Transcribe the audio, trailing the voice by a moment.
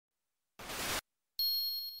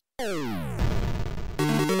Hello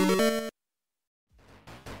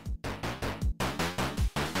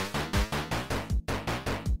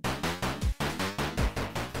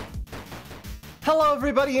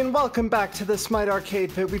everybody and welcome back to the Smite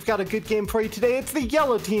Arcade Pit. We've got a good game for you today. It's the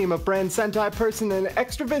yellow team of BranSentaiPerson and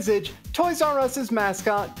xtravisage, Toys R Us's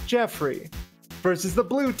mascot, Jeffrey, versus the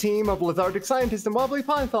blue team of lethargicscientist and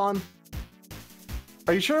WobblyPython.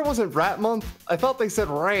 Are you sure it wasn't Rat Month? I thought they said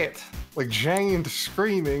rat, like giant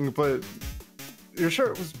screaming, but you're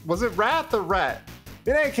sure it was it rat or rat?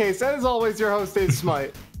 In any case, as always, your host is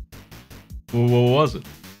Smite. What was it?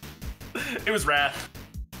 It was rat.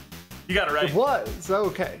 You got it right. It was,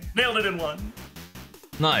 okay. Nailed it in one.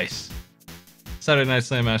 Nice. Saturday Night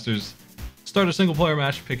Slam Masters. Start a single player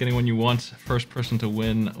match, pick anyone you want. First person to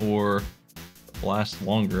win or last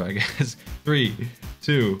longer, I guess. 3,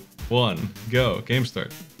 2, 1, go. Game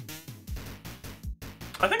start.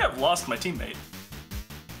 I think I've lost my teammate.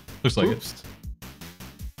 Looks like Oops. it.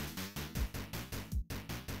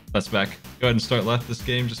 That's back. Go ahead and start left this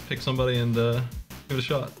game. Just pick somebody and give it a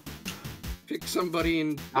shot. Pick somebody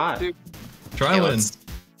and Try and win. Let's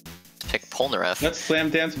pick Polnareff. That's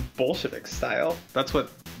slam dance Bolshevik style. That's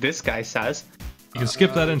what this guy says. You can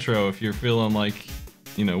skip that intro if you're feeling like,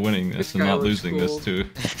 you know, winning this and not losing this to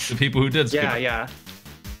the people who did skip it. Yeah.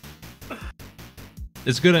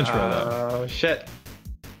 It's a good intro though. Oh shit.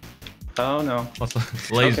 Oh no. Lots of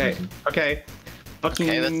lasers. Okay. Fucking...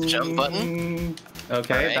 Okay, that's the jump button.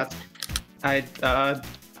 Okay, All right. that's...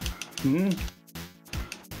 The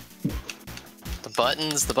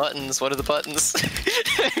buttons, what are the buttons?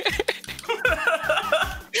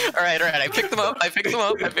 Alright, I picked them up,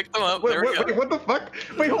 Wait, there we go. wait, what the fuck?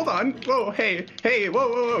 Wait, hold on. Whoa, hey,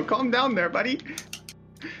 whoa, calm down there, buddy.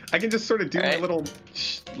 I can just sort of do my little,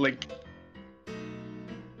 like...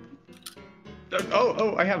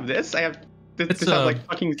 Oh, I have this? I have... Does this have, like,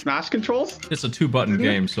 fucking Smash controls? It's a 2-button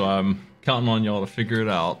game, so I'm counting on y'all to figure it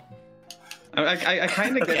out. I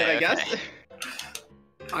kind of get it, I guess.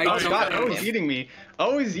 I Oh god, oh, he's eating me.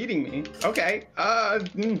 Oh, he's eating me. Okay. How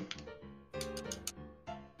do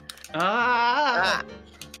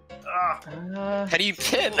you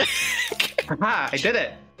pin? Haha, I did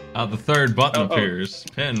it. The third button appears.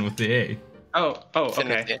 Pin with the A. Oh, Pin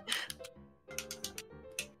with okay.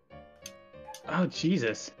 Oh,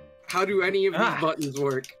 Jesus. How do any of these buttons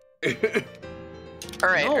work?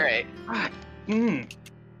 Alright.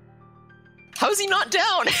 How is he not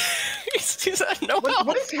down? He's at no health.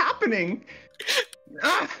 What is happening?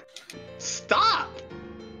 Stop!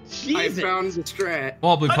 Jesus. I found the strat.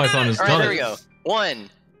 WobblyPython is done. Alright, there we go. 1,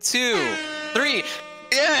 2, 3.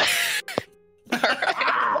 Yeah!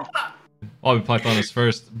 Alright. WobblyPython is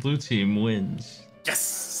first. Blue team wins.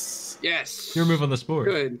 Yes. Yes. Your move on this board.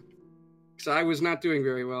 Good. Because I was not doing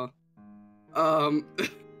very well. You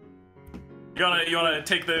wanna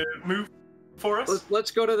take the move for us?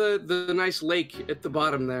 Let's go to the nice lake at the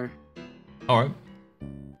bottom there. All right.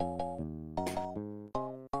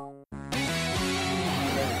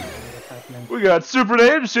 We got super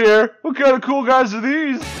names here. What kind of cool guys are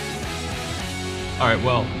these? All right.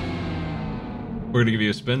 Well, we're gonna give you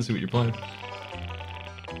a spin. See what you're playing.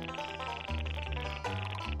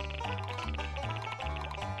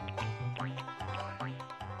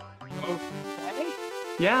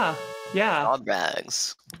 Yeah. Dog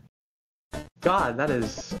bags. God, that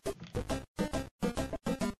is...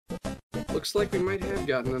 Looks like we might have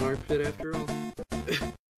gotten an art pit after all.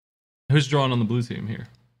 Who's drawing on the blue team here?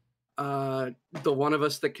 The one of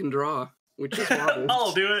us that can draw, which is Wobbles.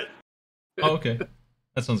 I'll do it. Oh, okay.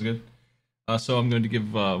 That sounds good. So I'm going to give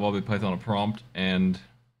WobblyPython a prompt, and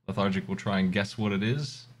Lethargic will try and guess what it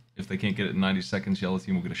is. If they can't get it in 90 seconds, yellow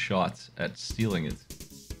team will get a shot at stealing it.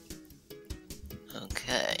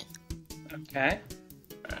 Okay.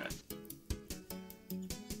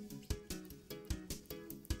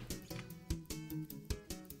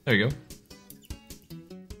 There you go.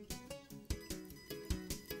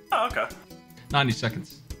 Oh, okay. 90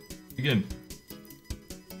 seconds. Begin.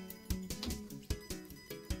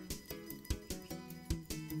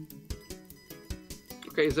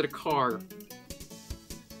 Okay, is it a car?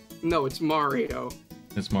 No, it's Mario.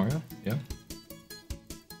 It's Mario? Yeah.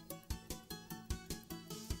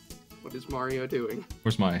 What is Mario doing?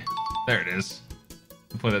 Where's my... There it is.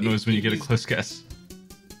 I'll play that noise when you get a close guess.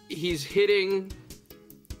 He's hitting...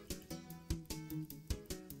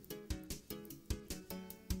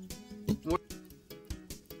 What?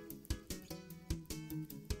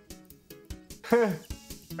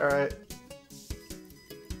 Alright.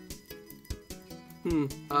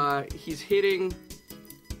 He's hitting...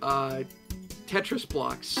 Tetris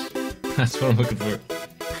blocks. That's what I'm looking for.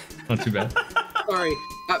 Not too bad. Sorry,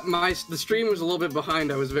 the stream was a little bit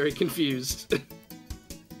behind. I was very confused.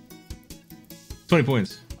 20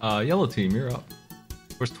 points. Yellow team, you're up.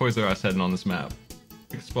 Where's Toys R Us heading on this map?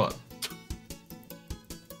 Pick a spot.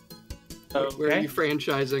 Where are you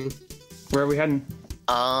franchising? Where are we heading?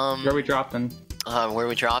 Where are we dropping? Where are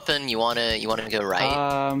we dropping? You wanna go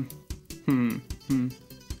right?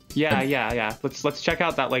 Yeah. Let's check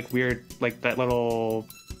out that like weird, like that little,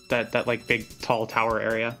 that like big tall tower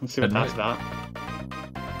area. Let's see what that's about.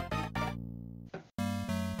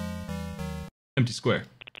 Empty square.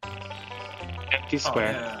 Empty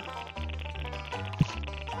square. Yeah.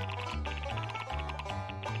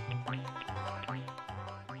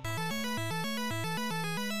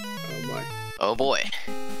 Oh boy.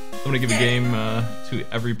 I'm gonna give a game to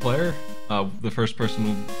every player. The first person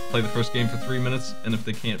will play the first game for 3 minutes, and if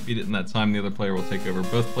they can't beat it in that time, the other player will take over.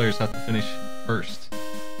 Both players have to finish first.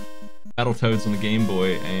 Battletoads on the Game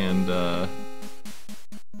Boy, and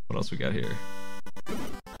what else we got here?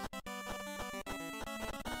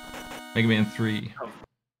 Mega Man 3.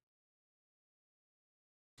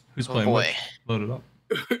 Who's playing? Boy. What? Load it up.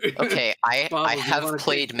 Okay, I Bob, have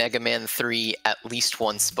played Mega Man 3 at least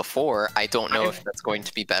once before. I don't know if that's going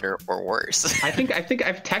to be better or worse. I think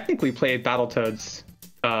I've technically played Battletoads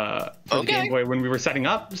for the Game Boy when we were setting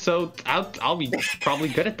up, so I'll be probably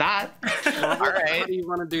good at that. All right. How do you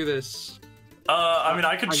want to do this? I mean,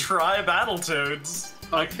 I could try Battletoads.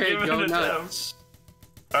 Okay, go nuts.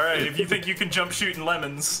 All right, if you think you can jump shooting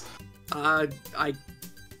lemons. I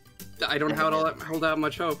don't hold out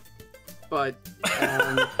much hope, but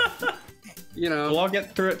you know. We'll all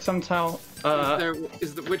get through it somehow.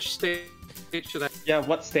 Which state should I? Yeah,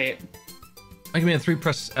 what state? Mega Man 3,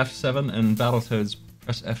 press F7, and Battletoads,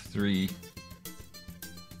 press F3.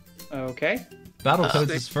 Okay. Battletoads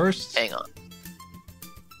is first. Hang on.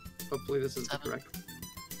 Hopefully this is the correct.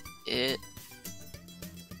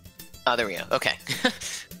 Oh, there we go. Okay.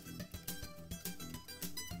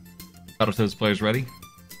 Battletoads players ready?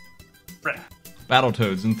 Right.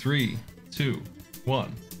 Battletoads in 3, 2,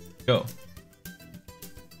 1, go.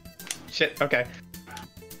 Shit. Okay.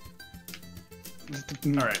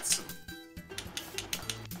 All right. So,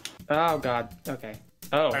 Oh god. Okay.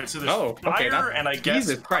 Oh. all right. So there's okay. fire, and I guess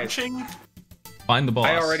Jesus Christ. punching. Find the boss.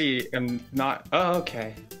 I already am not. Oh,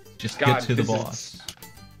 okay. Just God, get to the this is- boss.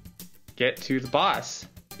 Get to the boss.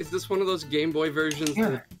 Is this one of those Game Boy versions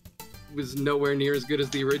that was nowhere near as good as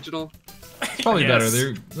the original? It's probably better.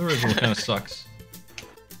 The original kind of sucks.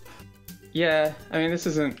 Yeah. I mean, this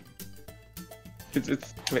isn't.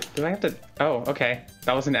 It's. Wait. Do I have to? Oh. Okay.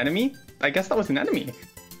 That was an enemy. I guess that was an enemy.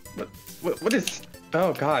 What is?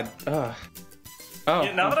 Oh god. Ugh. Oh.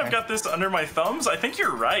 Yeah, now that okay. I've got this under my thumbs, I think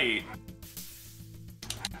you're right.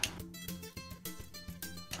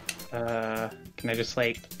 Can I just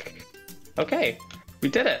like? Okay, we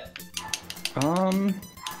did it.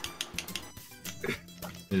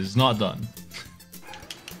 It is not done.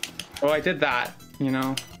 Oh, I did that. You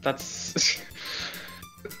know, that's.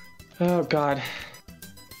 Oh god.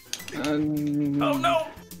 Oh no!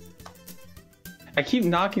 I keep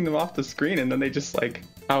knocking them off the screen, and then they just like.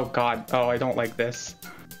 Oh god. Oh, I don't like this.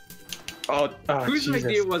 Oh. Whose Jesus.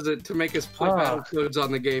 idea was it to make us play Battletoads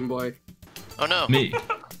on the Game Boy? Oh no. Me.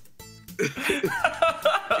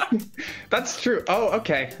 That's true. Oh,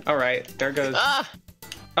 okay. All right. There goes. Ah!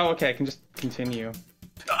 Oh, okay. I can just continue.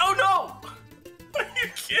 Oh no! Are you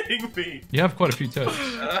kidding me? You have quite a few toads.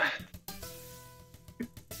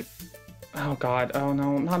 Oh god. Oh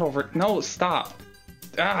no. Not over. No. Stop.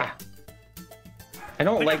 Ah. I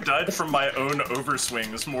don't I've like. died from my own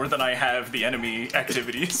overswings more than I have the enemy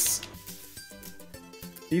activities.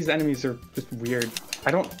 These enemies are just weird.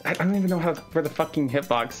 I don't even know where the fucking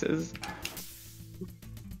hitbox is.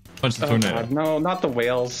 Punch the Oh tornado. god, no, not the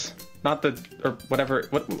whales. Not the or whatever.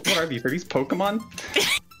 What are these? Are these Pokemon?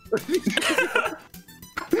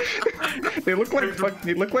 They look like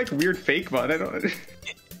they look like weird fake mon. I don't.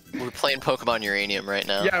 We're playing Pokemon Uranium right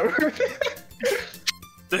now. Yeah.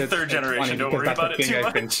 The third generation, don't worry about it too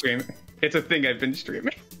much. It's a thing I've been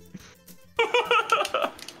streaming. You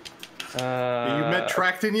met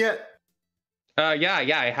Tracton yet? Yeah,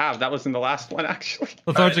 I have. That was in the last one, actually.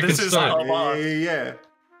 Lethargic This can is start. Yeah.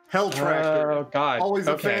 Hell Tractor. Oh god. Always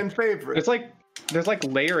a Okay. fan favorite. There's like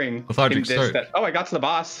layering Lethargic in this. start. That, oh, I got to the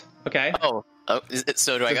boss. Okay. Oh,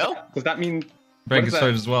 so do I go? Does that mean? Brand what is can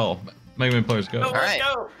start that? as well. Mega Man players go. Go, let's Alright.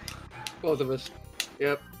 go! Both of us.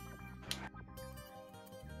 Yep.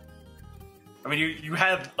 I mean, you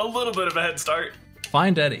had a little bit of a head start.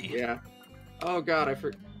 Find Eddie. Yeah. Oh god,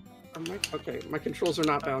 okay, my controls are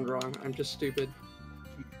not bound wrong. I'm just stupid.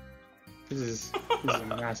 This is a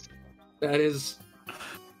mess. That is.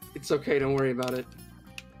 It's okay, don't worry about it.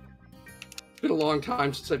 It's been a long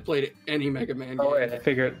time since I played any Mega Man game. Oh wait, I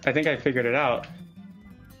think I figured it out.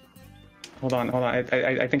 Hold on. I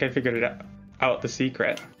think I figured it out. The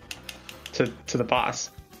secret to the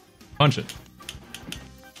boss. Punch it.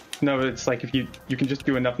 No, it's like if you can just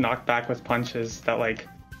do enough knockback with punches that like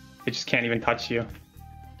it just can't even touch you.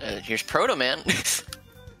 Here's Proto Man.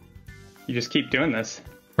 You just keep doing this.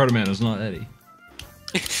 Proto Man is not Eddie.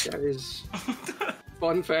 That is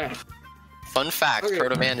fun fact. Fun fact: Okay.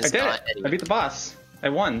 Proto Man I is did not it. Eddie. I beat the boss. I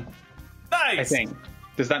won. Nice. I think.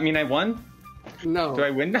 Does that mean I won? No. Do I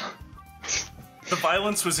win now? The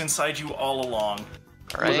violence was inside you all along.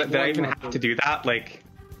 All right. Did I even have to do that? Like,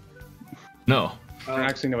 No. I don't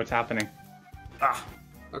actually know what's happening. Ah,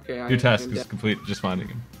 Okay. I Your task understand is that. complete. Just finding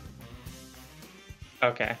him.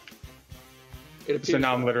 Okay. It appears So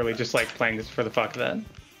now I'm literally just like playing this for the fuck of it.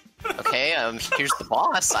 Okay. Here's the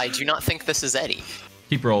boss. I do not think this is Eddie.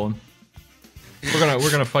 Keep rolling.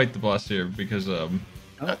 We're gonna fight the boss here because Oh,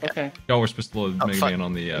 okay. y'all were supposed to load Mega fuck. Man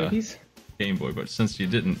on the Babies? Game Boy, but since you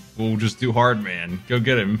didn't, we'll just do Hard Man. Go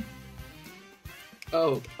get him.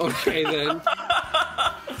 Oh, okay then.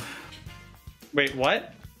 Wait,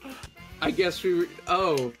 what? I guess we were...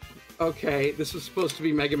 Oh, okay. This was supposed to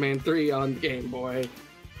be Mega Man 3 on Game Boy.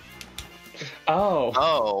 Oh.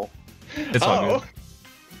 Oh. It's all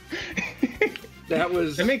good. That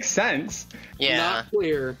was That makes sense. Yeah. not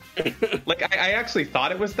clear. Like, I actually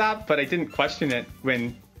thought it was that, but I didn't question it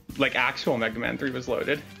when, like, actual Mega Man 3 was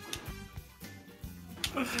loaded.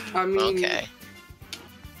 I mean... Okay.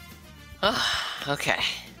 Okay.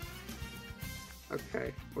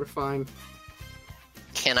 Okay, we're fine.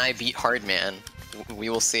 Can I beat Hard Man? We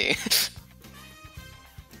will see.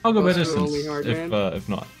 I'll go by Most of it distance only Hard Man? if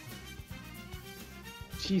not.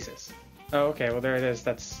 Jesus. Oh, okay, well, there it is.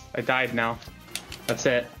 I died now. That's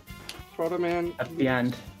it. Proto Man... That's the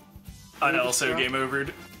end. and also game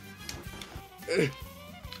overed.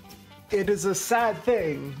 It is a sad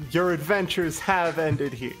thing. Your adventures have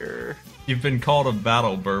ended here. You've been called a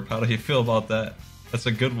battle burp. How do you feel about that? That's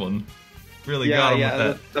a good one. Really got him with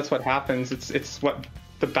that. That's what happens. It's what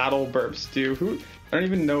the battle burps do. I don't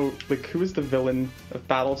even know, like, who is the villain of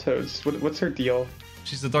Battletoads? What's her deal?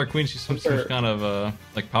 She's the Dark Queen. She's some Sure. kind of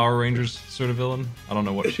like Power Rangers sort of villain. I don't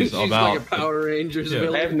know what she's She's about. like a Power Rangers Yeah. I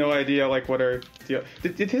villain. have no idea, like, what her deal.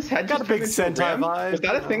 Did his head Got just a big turn into a Sentai ram? vibe. Was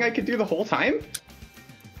that a thing I could do the whole time?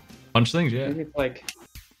 Punch things, yeah. Maybe it's like.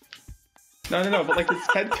 No, but like his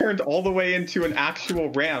head turned all the way into an actual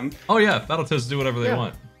ram. Oh yeah, Battletoads do whatever they Yeah.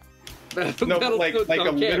 want. No, but like Battletoads a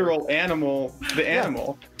don't care. literal animal. The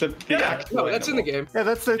animal. The Yeah. actual No, that's in the animal. game. Yeah,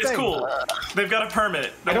 that's the It's thing. cool. They've got a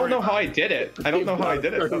permit. I don't know how I did it. I don't know how I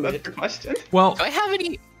did it. So that's the question. Well, Do I have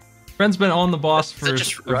any? Friend's been on the boss for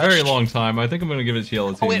just a very rushed? long time. I think I'm gonna give it to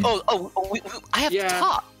Yellow Team. Oh wait. Oh, I have Yeah. the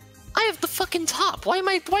top. I have the fucking top. Why am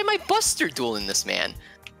I Buster dueling this man?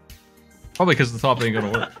 Probably because the top ain't gonna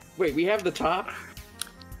work. Wait, we have the top?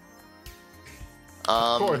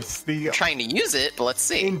 Of course, the Trying to use it, but let's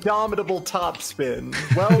see. indomitable top spin.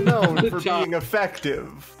 Well known The for top. being effective.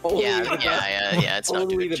 Only Yeah, the yeah. It's not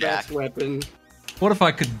Only doing the jack. best weapon. What if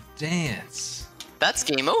I could dance? That's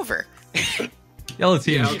game over. Yellow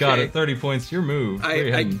Team's Yeah, got okay. it. 30 points. Your move. Where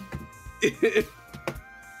you heading?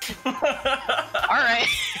 All right.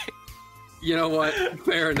 You know what?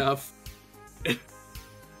 Fair enough.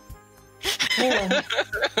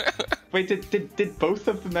 Wait, did both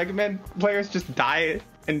of the Mega Man players just die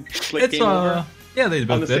and like It's game over? yeah, they On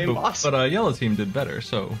both the did, same but, boss? Yellow Team did better.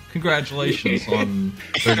 So congratulations on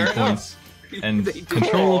 30 points and They did.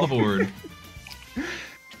 control of the board.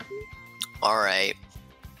 All right.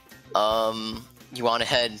 You want to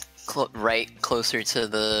head right closer to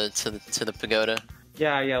the pagoda?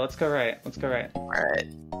 Yeah, let's go right. Let's go right. All right.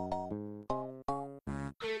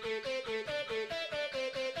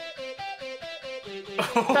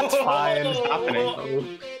 That's fine. What's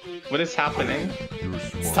happening? What is happening?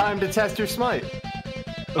 It's time to test your smite.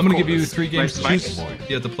 I'm gonna give you 3 games to My choose.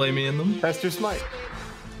 You have to play me in them. Test your smite.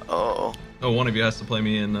 Oh. Oh, one of you has to play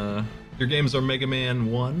me in. Your games are Mega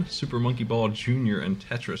Man 1, Super Monkey Ball Jr., and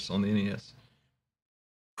Tetris on the NES.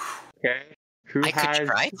 Okay. Who I could has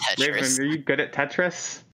try Tetris. Raven, are you good at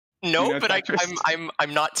Tetris? No, You know but Tetris?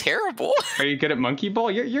 I'm not terrible. Are you good at Monkey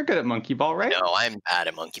Ball? You're good at Monkey Ball, right? No, I'm bad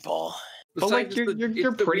at Monkey Ball. But like Besides you're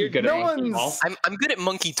it's the pretty weird- good No at Monkey Ball. one's- I'm good at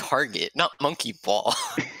Monkey Target, not Monkey Ball.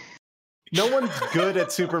 No one's good at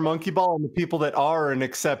Super Monkey Ball, and the people that are an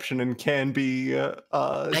exception and can be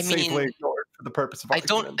safely mean, ignored for the purpose of I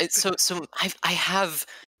argument. don't. So I have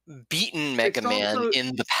beaten Mega It's Man also-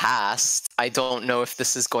 in the past. I don't know if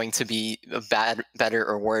this is going to be better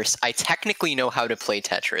or worse. I technically know how to play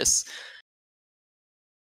Tetris.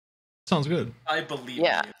 Sounds good. I believe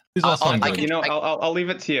Yeah. you. These all sound good. You know, I'll leave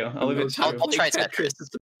it to you. I'll leave it to you. I'll try Tetris.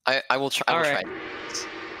 I will try. I will try.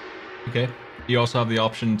 Okay. You also have the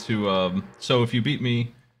option to, so if you beat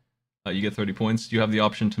me, you get 30 points. You have the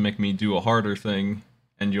option to make me do a harder thing,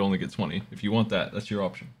 and you only get 20. If you want that, that's your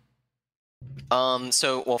option.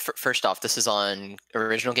 So, well, first off, this is on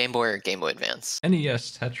original Game Boy or Game Boy Advance?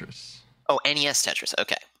 NES Tetris. Oh, NES Tetris.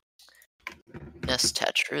 Okay. NES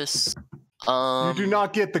Tetris. You do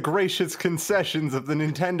not get the gracious concessions of the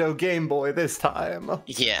Nintendo Game Boy this time.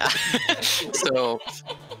 Yeah. So,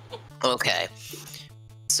 okay.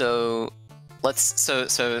 So, I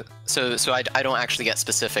don't actually get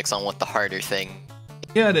specifics on what the harder thing.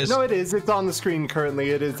 Yeah, it is. No, it is. It's on the screen currently.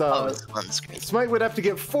 It is. Oh, it's on the screen. Smite would have to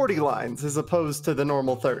get 40 lines as opposed to the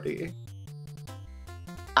normal 30.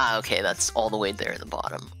 Ah, okay, that's all the way there in the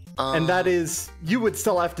bottom. And that is, you would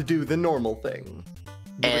still have to do the normal thing.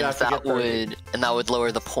 And that would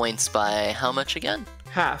lower the points by how much again?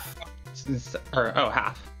 Half.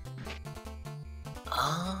 Half.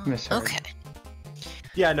 Misheard. Okay.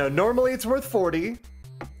 Yeah, no, normally it's worth 40.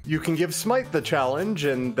 You can give Smite the challenge,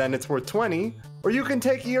 and then it's worth 20. Or you can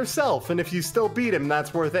take it yourself, and if you still beat him,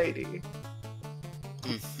 that's worth 80.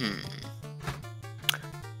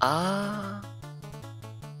 I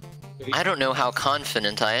don't know how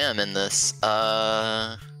confident I am in this.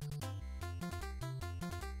 Let's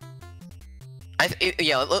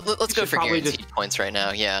go for guaranteed points right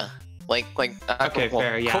now. Yeah, okay,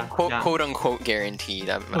 fair. Yeah, quote unquote guaranteed.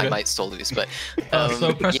 I might still lose, but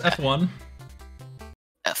so press F1.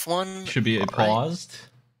 F1 should be paused.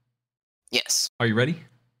 Yes. Are you ready?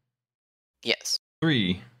 Yes.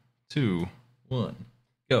 3, 2, 1,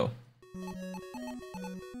 go.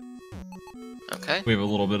 Okay. We have a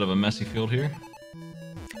little bit of a messy field here.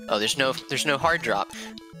 Oh, there's no hard drop.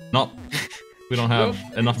 Nope. We don't have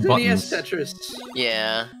enough buttons. NES Tetris.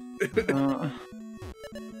 Yeah.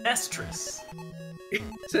 Estris. NES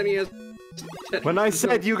Tetris. When I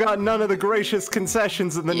said you got none of the gracious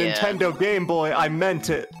concessions in the Nintendo Game Boy, I meant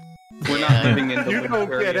it. We're not living in the You don't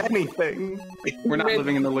get anything. We're not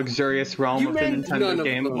living in the luxurious realm of the Nintendo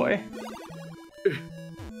Game Boy.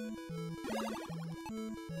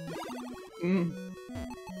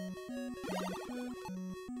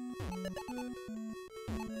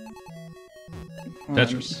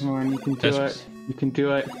 Tetris. Come on, you can do it. You can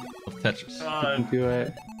do it. Tetris. You can do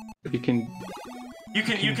it. You can. You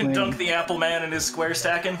can dunk the Apple Man in his square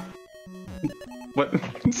stacking. What?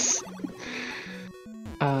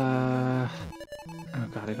 Oh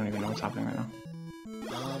god, I don't even know what's happening right now.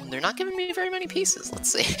 They're not giving me very many pieces.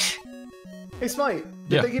 Let's see. Hey, Smite,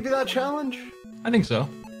 did they give you that challenge? I think so.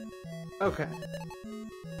 Okay.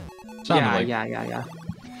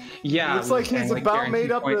 Yeah. Looks like he's about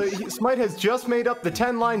made up. Smite has just made up the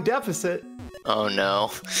 10-line deficit. Oh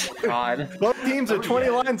no. God. Both teams are 20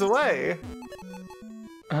 lines away.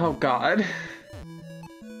 Oh god.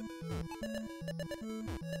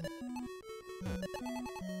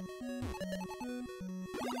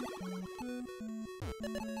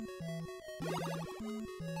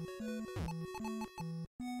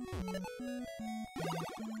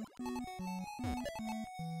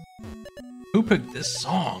 Who picked this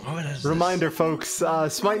song? What is Reminder, this? folks,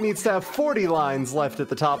 Smite needs to have 40 lines left at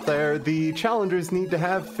the top there. The challengers need to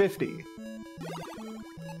have 50.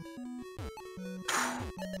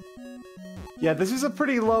 Yeah, this is a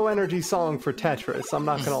pretty low energy song for Tetris, I'm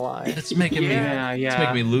not gonna lie. It's making me it's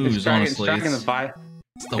making me lose, honestly. It's dragging the vibe.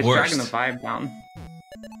 It's the It's worst. dragging the vibe down.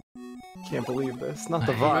 Can't believe this. Not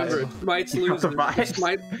the Remember, vibe. Smite's Not loses. the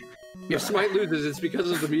vibe. If Smite loses, it's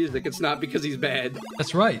because of the music. It's not because he's bad.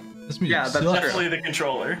 That's right. This music Yeah, that's sucks. Definitely the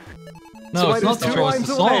controller. No, Smite it's not is the 2 control, it's lines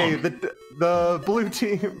the away. song. The blue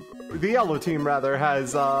team, the yellow team rather,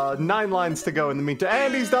 has 9 lines to go in the meantime.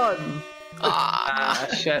 And he's done! Ah,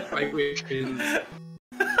 shit. Smite wins.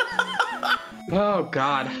 Oh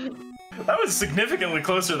god. That was significantly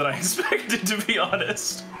closer than I expected, to be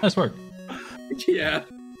honest. Nice work. Yeah.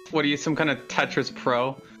 What are you, some kind of Tetris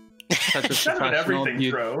pro? Tetris Kind of an professional?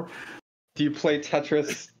 everything pro. Do you play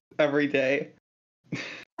Tetris every day?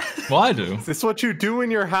 Well, I do. Is this what you do in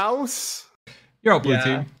your house? You're up, blue Yeah.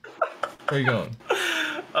 team. Where you going?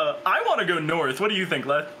 I want to go north. What do you think,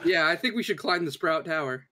 Let? Yeah, I think we should climb the Sprout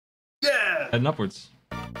Tower. Yeah! Heading upwards.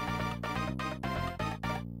 I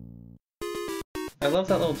love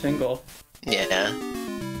that little jingle. Yeah.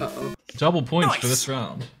 Uh-oh. Double points for Nice. this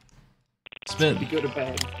round. Spin. Be good or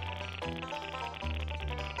bad.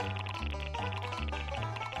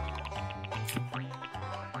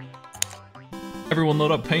 Everyone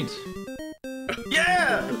load up paint.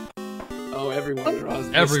 Yeah! Oh, everyone draws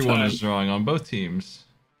this Everyone time. is drawing on both teams.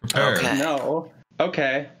 Prepare. Okay. No.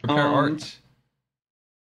 Okay. Prepare art.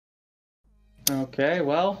 Okay,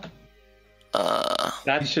 well,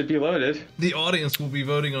 that should be loaded. The audience will be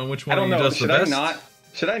voting on which one I don't of you know. does the best.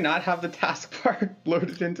 Should I not have the taskbar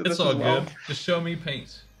loaded into this It's all as well? good. Just show me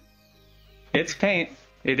paint. It's paint.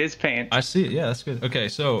 It is paint. I see it. Yeah, that's good. Okay,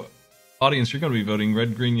 so audience, you're going to be voting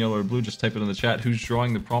red, green, yellow, or blue. Just type it in the chat. Who's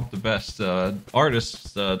drawing the prompt the best?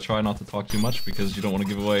 Artists, try not to talk too much because you don't want to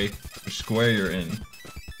give away which square you're in.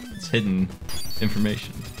 It's hidden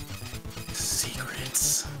information.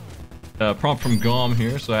 Secrets. Prompt from Gom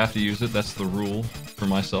here, so I have to use it. That's the rule for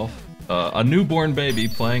myself. A newborn baby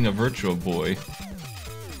playing a Virtual Boy.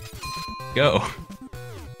 Go.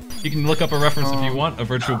 You can look up a reference if you want. A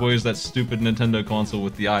Virtual Boy is that stupid Nintendo console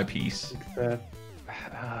with the eyepiece.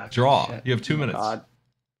 Draw. Shit. You have 2 minutes. God.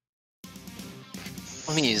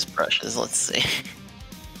 Let me use brushes. Let's see.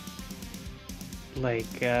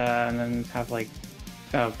 Like, and then have like,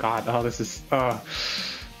 oh god, oh this is,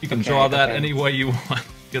 You can okay, draw that okay. any way you want.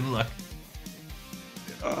 Good luck.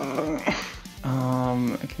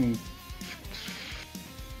 I can,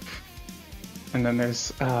 and then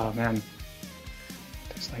there's, oh man,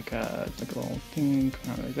 there's like a little thing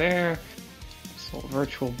coming over there, this little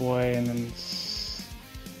Virtual Boy, and then it's,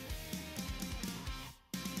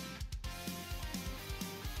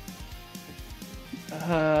 90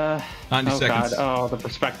 oh seconds. god, oh the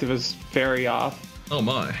perspective is very off. Oh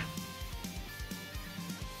my.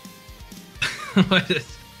 What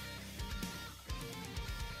is...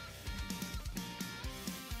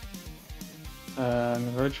 The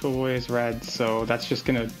Virtual Boy is red, so that's just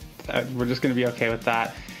gonna, we're just gonna be okay with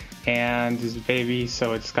that. And his baby,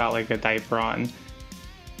 so it's got like a diaper on.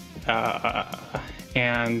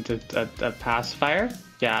 And a pacifier.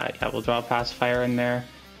 Yeah, we'll draw a pacifier in there.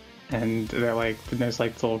 And they're like, there's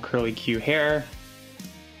like little curly cute hair.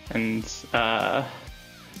 And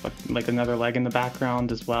like another leg in the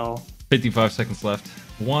background as well. 55 seconds left.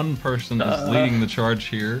 One person is leading the charge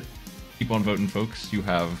here. Keep on voting, folks. You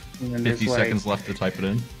have 50 seconds left to type it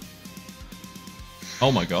in.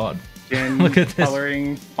 Oh my god. Look at this.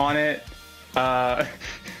 Coloring on it.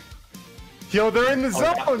 Yo, they're in the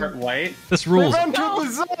zone! White. This rules. They've entered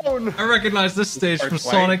the zone! I recognize this stage from White.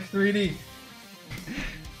 Sonic 3D.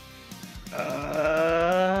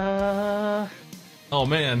 Oh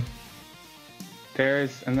man.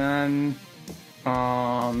 There's, and then,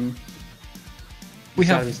 We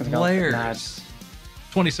Gotta be have something else than layers.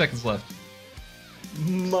 20 seconds left.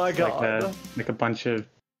 My god. like a bunch of,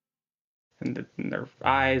 and their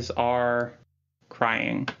eyes are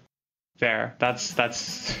crying. There, that's,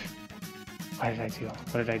 what did I do?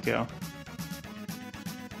 What did I do?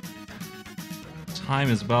 Time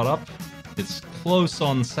is about up. It's close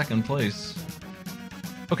on second place.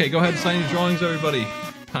 Okay, go ahead and sign your drawings, everybody.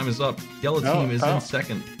 Time is up. Yellow team is in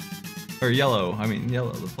second. Or yellow,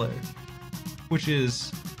 the player. Which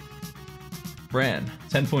is Bran.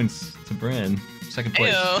 10 points to Bran. Second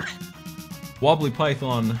place. Heyo.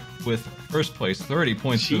 WobblyPython with first place. 30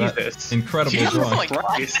 points for that incredible drawing. my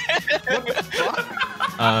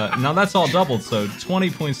God. Now that's all doubled, so 20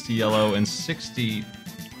 points to yellow and 60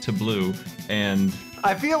 to blue. And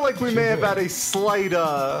I feel like we may have had a slight,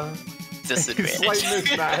 Disadvantage. slight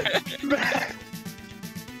mismatch.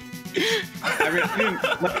 I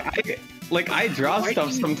mean, I draw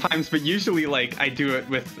stuff sometimes, but usually, like, I do it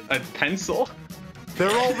with a pencil. They're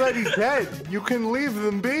already dead. You can leave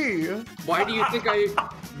them be. Why do you think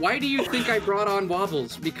I brought on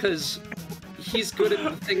Wobbles? Because he's good at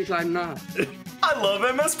the things I'm not. I love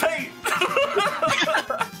MS Paint.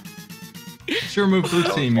 sure move blue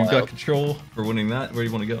team. You've got control for winning that. Where do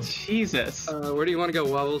you want to go? Jesus. Where do you want to go,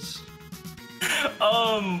 Wobbles?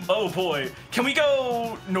 Oh boy. Can we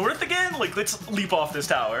go north again? Like, let's leap off this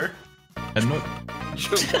tower. And no,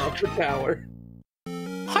 Jump off the tower.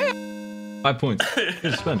 5 points.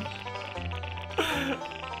 Here's a spin.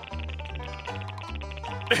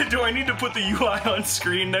 Do I need to put the UI on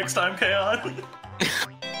screen next time, Kaon?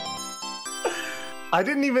 I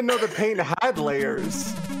didn't even know the paint had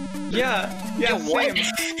layers. Yeah, what?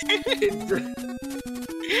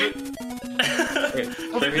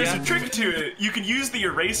 There's a trick to it. You can use the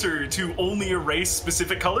eraser to only erase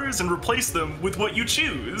specific colors and replace them with what you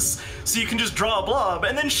choose. So you can just draw a blob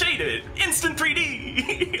and then shade it. Instant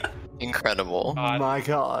 3D! Incredible. My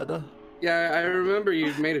god. Yeah, I remember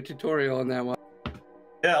you made a tutorial on that one.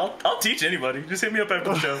 Yeah, I'll teach anybody. Just hit me up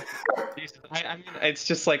after the show. I mean, it's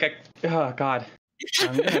just like, oh god.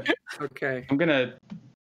 Okay. I'm gonna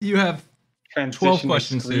You have transition 12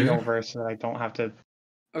 questions the screen here. over so that I don't have to.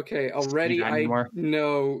 Okay, already that I anymore.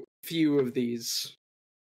 know few of these.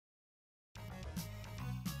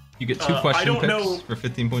 You get two question I don't picks know. for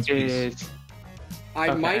 15 points apiece.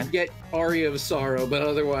 I might get Aria of Sorrow, but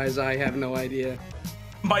otherwise I have no idea.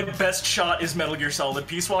 My best shot is Metal Gear Solid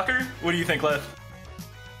Peace Walker. What do you think, Lev?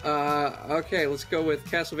 Okay, let's go with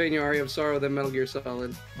Castlevania Aria of Sorrow, then Metal Gear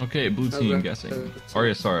Solid. Okay, blue team guessing.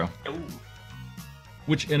 Aria Sorrow. Ooh.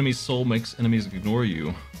 Which enemy's soul makes enemies ignore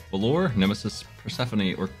you? Valor, Nemesis,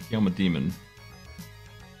 Persephone, or Kiyama Demon?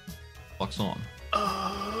 Clock's on.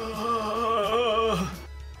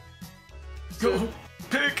 Go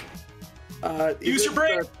pick. Use your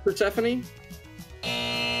brain. Persephone?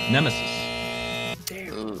 Nemesis.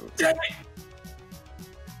 Damn. Damn it.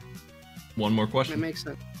 One more That question. makes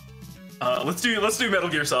sense. Let's do Metal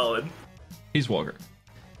Gear Solid. Peace Walker.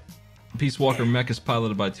 The Peace Walker mech is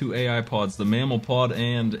piloted by 2 AI pods, the Mammal Pod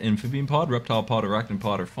and Amphibian Pod, Reptile Pod, Arachnid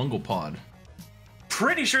Pod, or Fungal Pod.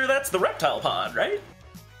 Pretty sure that's the Reptile Pod, right?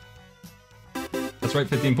 That's right,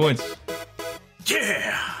 15 points.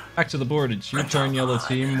 Yeah! Back to the board. It's your turn, yellow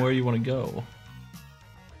team. Where you want to go?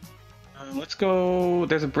 Let's go.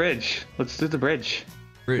 There's a bridge. Let's do the bridge.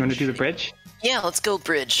 You want to do the bridge? Yeah, let's go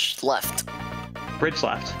bridge left. Bridge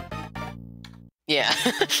left. Yeah.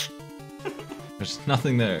 There's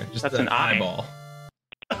nothing there. Just That's an an eye. eyeball.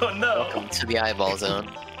 Oh no! Welcome to the eyeball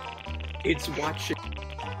zone. It's watching.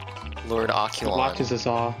 Lord Oculon. Watches us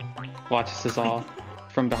all. Watches us all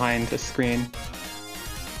from behind the screen.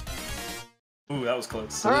 Ooh, that was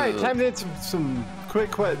close. All right, time to answer some quick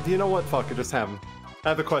questions. You know what? Fuck it, just have them. I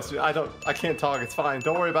have a question. I can't talk. It's fine.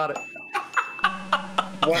 Don't worry about it.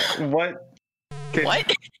 What? What?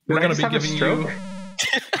 We're gonna be giving you.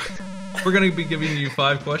 We're gonna be giving you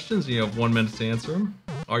 5 questions. You have 1 minute to answer them.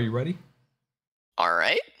 Are you ready? All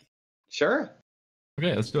right. Sure.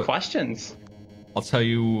 Okay, let's do it. Questions. I'll tell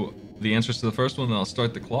you the answers to the first one, then I'll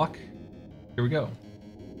start the clock. Here we go.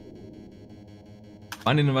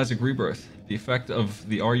 Binding of Isaac Rebirth. The effect of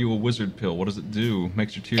the Are You a Wizard pill. What does it do?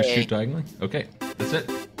 Makes your tears shoot diagonally? Okay, that's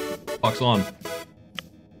it. Clock's on.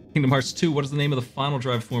 Kingdom Hearts 2. What is the name of the final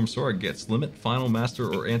drive form Sora gets? Limit, Final, Master,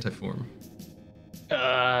 or Antiform?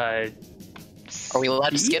 Are we allowed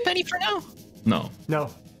to skip any for now? No. No.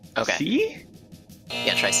 Okay. C?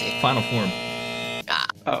 Yeah, try C. Final form.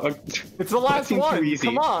 It's the last seems too one. easy.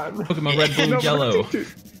 Come on. Pokemon Red, Blue, and Yellow.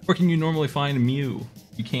 Where can you normally find Mew?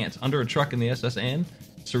 You can't. Under a truck in the SS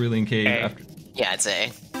Cerulean Cave. After. Yeah, it's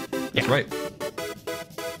A. That's right.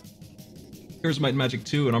 Here's Might and Magic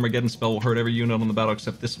 2. An Armageddon spell will hurt every unit on the battle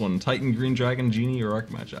except this one. Titan, Green Dragon, Genie, or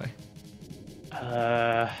Archmagi?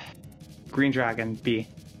 Green Dragon, B.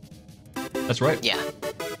 That's right. Yeah.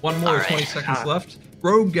 One more, All 20 right. seconds left.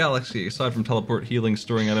 Rogue Galaxy. Aside from teleport, healing,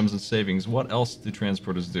 storing items, and savings, what else do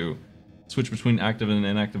transporters do? Switch between active and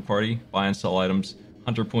inactive party, buy and sell items,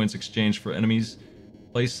 hunter points exchange for enemies,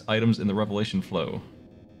 place items in the revelation flow,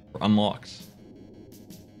 or unlocks.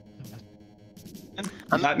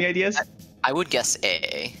 Got any ideas? I would guess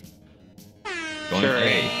A. Going Sure.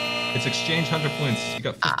 A. It's exchange hunter points. You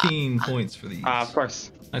got 15 points for these. Of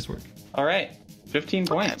course. Nice work. All right. 15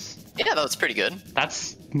 points. Yeah, that was pretty good.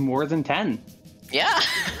 That's more than 10. Yeah.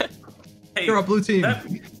 Hey, You're up, blue team.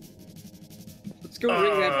 Let's go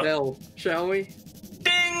ring that bell, shall we?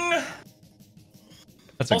 Ding!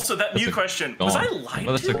 That's Also, that Mew question, was I lied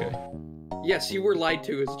Oh, that's to? okay. Yes, you were lied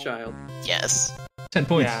to as a child. Yes. 10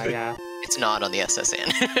 points. Yeah. It's not on the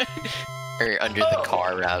SSN. Or under the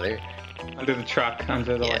car, rather. Under the truck,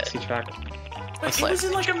 under the Yeah. Lexi truck. Like, it was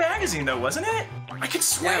in like a magazine though, wasn't it? I could Yeah,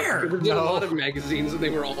 swear! it was in a lot of magazines and they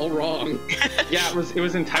were all wrong. Yeah, it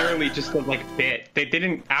was entirely just a bit. They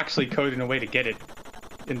didn't actually code in a way to get it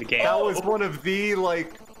in the game. That was one of the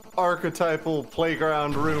archetypal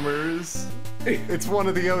playground rumors. It's one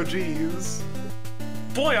of the OGs.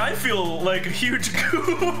 Boy, I feel like a huge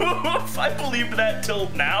goof. I believed that till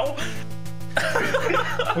now.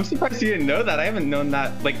 I'm surprised you didn't know that. I haven't known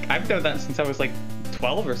that. I've known that since I was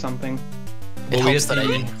 12 or something. It Well, we helps hit that I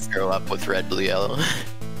the- didn't grow up with red, blue, yellow.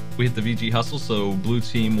 We hit the VG hustle, so blue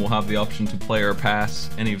team will have the option to play or pass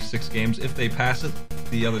any of 6 games. If they pass it,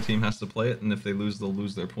 the other team has to play it, and if they lose, they'll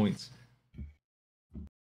lose their points. I'm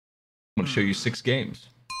going to show you 6 games.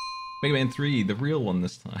 Mega Man 3, the real one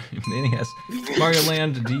this time. The NES. Mario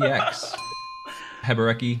Land DX.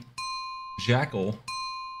 Hebereki. Jackal.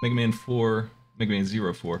 Mega Man 4. Mega Man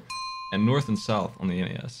 04. And North and South on the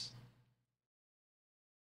NES.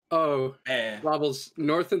 Oh, Eh. Wobbles,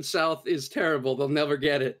 North and South is terrible. They'll never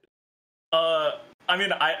get it. I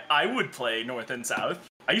mean, I would play North and South.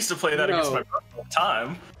 I used to play that against my brother all the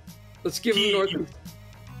time. Let's give them North and...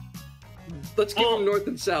 Let's give them North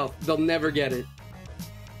and South. They'll never get it.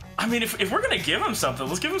 I mean, if we're gonna give him something,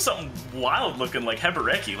 let's give him something wild looking like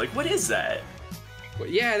Hebereki. Like, what is that? Well,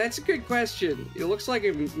 yeah, that's a good question. It looks like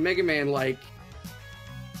a Mega Man,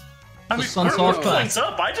 I mean, sun's our off points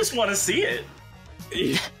up. I just want to see it.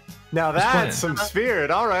 Now that's some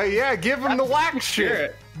spirit. All right, yeah, give him the wax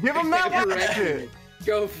shit. Give him that wax shit.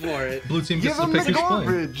 Go for it. Blue team Give gets to him pick the who's playing.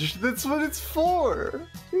 garbage. That's what it's for.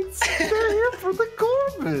 They're here for the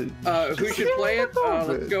garbage. Who should play it?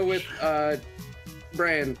 Let's go with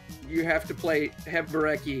Bran. You have to play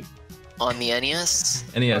Hebbareki On the NES?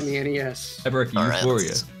 NES. on the NES. Eberek, All right, Euphoria.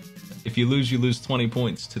 let's- If you lose, you lose 20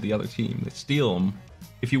 points to the other team. They steal them.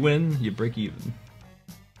 If you win, you break even.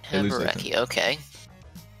 They lose their Hebbareki, okay.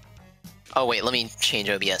 Oh wait, let me change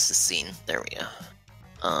OBS's scene. There we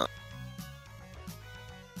go.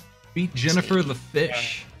 Beat Jennifer the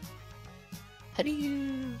Fish. How do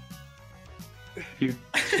you... You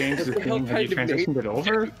changed the What the hell thing. Have you kind of transitioned it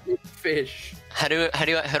over? Fish. How do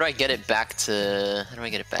I get it back to... How do I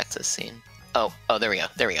get it back to the scene? Oh, there we go.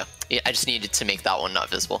 There we go. Yeah, I just needed to make that one not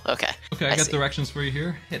visible. Okay. Okay, I got see. directions for you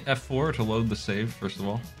here. Hit F4 to load the save, first of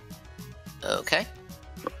all. Okay.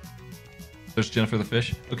 There's Jennifer the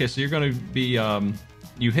Fish. Okay, so you're going to be...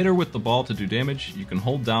 you hit her with the ball to do damage. You can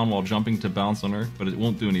hold down while jumping to bounce on her, but it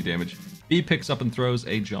won't do any damage. B picks up and throws,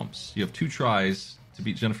 A jumps. You have 2 tries to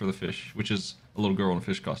beat Jennifer the Fish, which is a little girl in a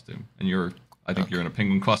fish costume. And I think you're in a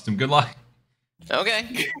penguin costume. Good luck.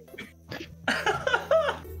 Okay.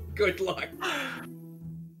 Good luck.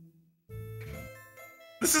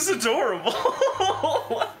 This is adorable.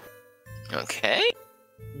 Okay.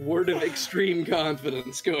 Word of extreme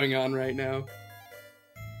confidence going on right now.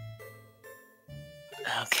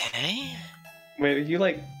 Okay. Wait,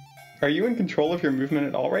 are you in control of your movement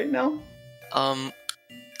at all right now?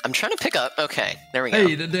 I'm trying to pick up. Okay, there we go. Hey,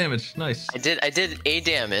 you did damage. Nice. I did A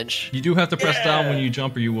damage. You do have to press down when you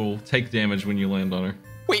jump, or you will take damage when you land on her.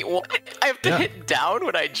 Wait, what? I have to hit down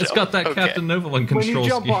when I jump? It's got that Okay. Captain Novaland control When you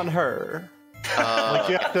jump scheme. on her, Oh,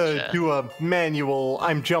 you have to gotcha. do a manual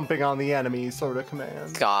 "I'm jumping on the enemy" sort of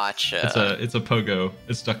command. Gotcha. It's a pogo.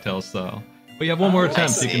 It's DuckTales style. But you have one more I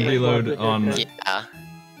attempt. You can see. reload on. Yeah.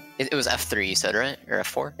 It was F3, you said, right? Or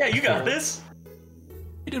F4? Yeah, you got this.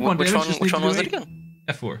 You did one Which damage. one? just Which need one to was do it 8. again?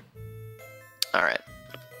 F4. All right.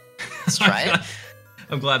 Let's try it.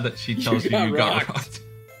 I'm glad that she tells you got you got rocked.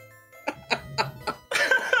 rocked.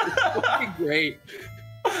 Fucking great.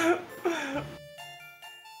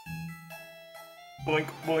 Boink,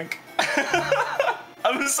 boink.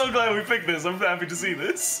 I'm so glad we picked this. I'm happy to see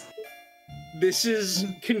this. This is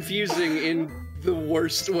confusing in the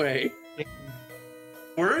worst way.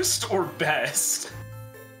 Worst or best?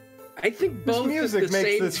 I think This both music at the makes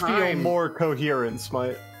same this feel time. more coherent,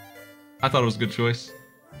 Smite. I thought it was a good choice.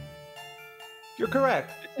 You're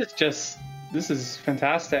correct. This is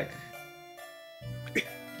fantastic.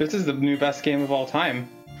 This is the new best game of all time.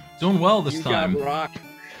 Doing well this You time. got rocked.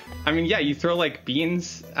 I mean, yeah, you throw like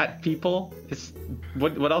beans at people. It's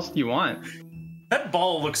what else do you want? That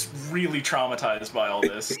ball looks really traumatized by all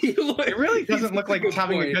this. It really doesn't look like it's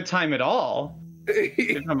having a point. good time at all.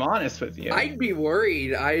 If I'm honest with you. I'd be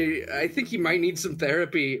worried. I think he might need some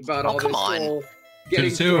therapy about all come this on. whole getting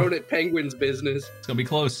 2-2. thrown at penguins business. It's gonna be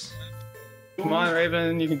close. Come on,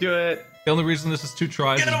 Raven, you can do it. The only reason this is 2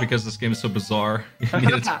 tries Get is him! because this game is so bizarre. You need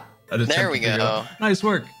an attempt There we to figure go. out. Nice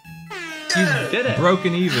work. Yeah. Did it.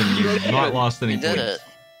 Broken even. You've not lost any We did points.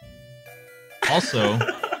 it. Also,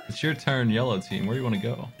 it's your turn, yellow team. Where do you want to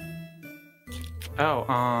go? Oh,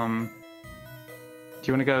 do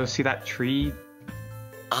you want to go see that tree?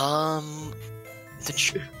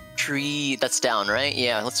 The tree that's down, right?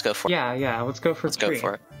 Yeah, let's go for it. Yeah, let's go for Let's tree. go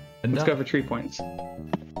for it. And Let's go for 3 points.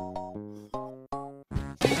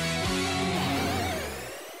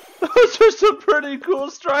 Those are some pretty cool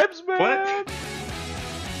stripes, man.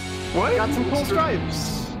 What? You got some cool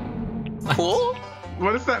stripes. Cool?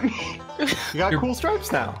 What does that mean? You got You're- cool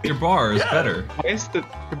stripes now. Your bar is better. Why is the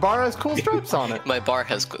Your bar has cool stripes on it. My bar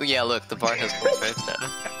has... Yeah, look, the bar has cool stripes now.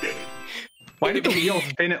 why did the wheel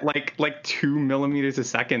spin at like 2 millimeters a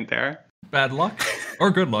second there? Bad luck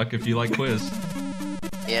or good luck if you like quiz.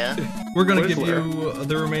 Yeah? We're gonna give Twizzler. you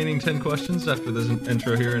the remaining 10 questions after this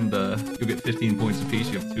intro here, and you'll get 15 points apiece.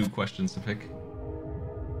 You have 2 questions to pick.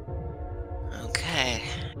 Okay.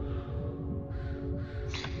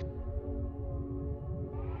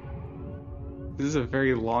 This is a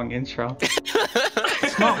very long intro.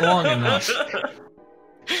 It's not long enough.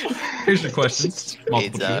 Here's your questions.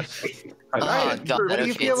 Multiple It's, choice. Oh, Alright, God, what are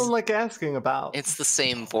you okay, feeling it's- like asking about? It's the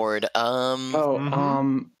same board. Oh,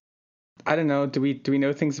 I don't know. Do we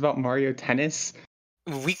know things about Mario Tennis?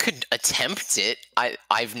 We could attempt it.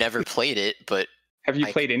 I've never played it, but Have you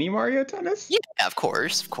I- played any Mario Tennis? yeah, of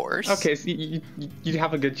course. Okay, so you'd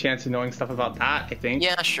have a good chance of knowing stuff about that, I think.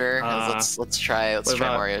 Yeah, sure. Let's try. Let's What try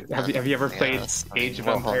about, Mario. have you ever played Yes. Age of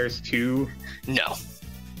Well, Empires 2? No.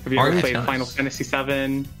 Have you Mario ever played Tennis. Final Fantasy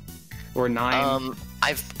 7 or 9?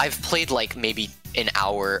 I've played like maybe an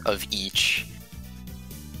hour of each.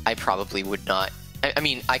 I probably would not. I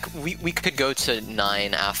mean, we could go to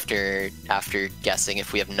 9 after guessing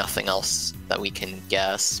if we have nothing else that we can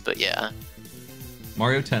guess. But yeah,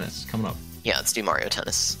 Mario Tennis coming up. yeah, let's do Mario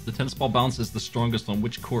Tennis. The tennis ball bounces the strongest on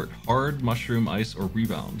which court? Hard, mushroom, ice, or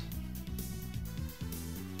rebound?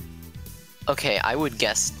 Okay, I would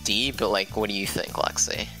guess D, but like, what do you think,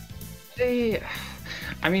 Lexi?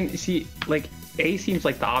 I mean, see, like A seems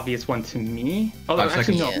like the obvious one to me. Oh, 5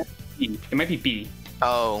 actually seconds. no, B. It might be B.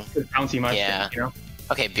 Oh, It's bouncy mushroom, Yeah. you know?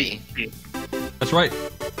 okay, B. B. That's right.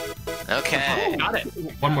 Okay. Got it.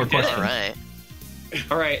 One more question. All right.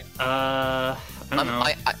 All right. I don't know.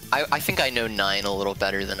 I think I know 9 a little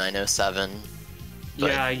better than I know 7.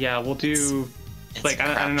 but Yeah. We'll do. it's Like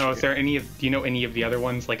a I don't know. crapshoot. Is there any of? Do you know any of the other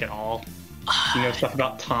ones like at all? Do you know stuff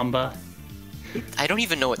about Tamba? I don't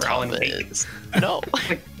even know what Or Alan Tamba Wake. is. No.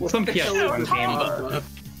 Like some PS1 game.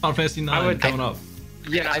 Final Fantasy 9 would- coming up.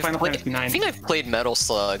 Yeah, Final Fantasy 9. I think I've played Metal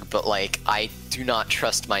Slug, but like I do not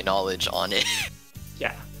trust my knowledge on it.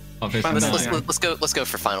 Yeah. Final Final Fantasy 9. Fantasy 9. Let's go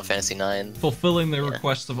for Final Fantasy 9. Fulfilling the Yeah.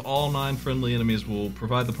 requests of all 9 friendly enemies will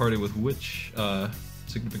provide the party with which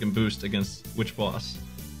significant boost against which boss?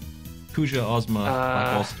 Kuja, Ozma,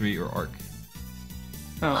 Black Wall Street, or Ark?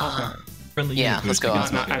 Oh, awesome. Friendly Yeah, unit let's boost go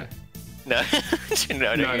against Ozma. which guy? No,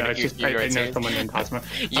 No, it's just I know someone named Ozma.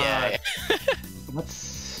 Yeah.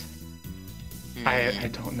 What's I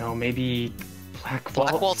don't know. Maybe Black Vault.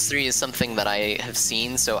 Black Waltz 3 is something that I have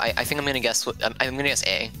seen, so I think I'm gonna guess. I'm gonna guess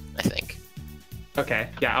A. I think. Okay,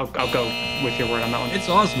 yeah, I'll go with your word on that one. It's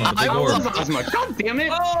Ozma, the big I orb. love Ozma. God damn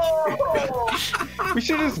it! We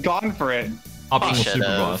should have just gone for it. Optimal should've. super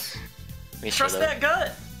boss. We Trust should've. that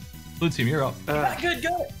gut. Blue team, you're up. You got good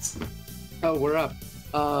guts. Oh, we're up.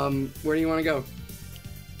 Where do you want to go?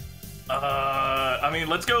 I mean,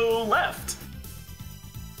 let's go left.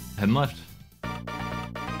 Heading left.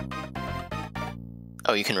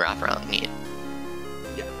 Oh, you can wrap around. Neat.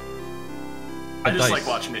 I just Dice. like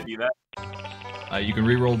watching it do that. You can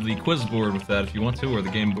re-roll the quiz board with that if you want to, or the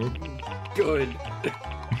game board. Good.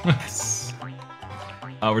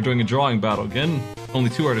 We're doing a drawing battle again. Only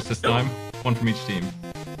 2 artists this time. 1 from each team.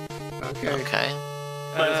 Okay. Okay.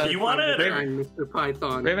 But you want it? Or... Fine, Mr.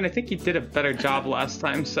 Python. Raven, I think you did a better job last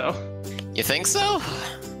time, so You think so?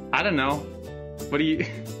 I don't know. What do you?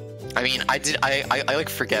 I mean, I did. I like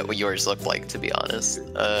forget what yours looked like, to be honest.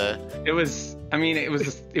 It was. I mean, it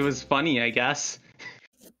was funny, I guess.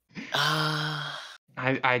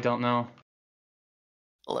 I don't know.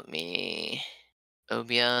 Let me.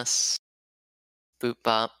 OBS. Boop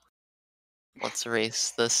bop. Let's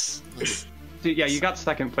erase this. Dude, yeah, you got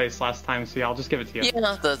second place last time, so yeah, I'll just give it to you.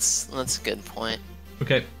 Yeah, that's a good point.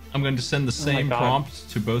 Okay, I'm going to send the same God. prompt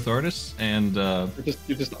to both artists, and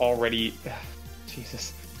You're just already.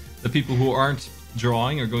 Jesus. the people who aren't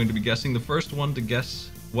drawing are going to be guessing. The first one to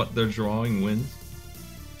guess what they're drawing wins.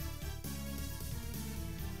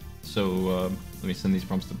 So let me send these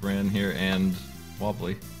prompts to Bran here and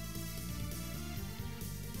Wobbly.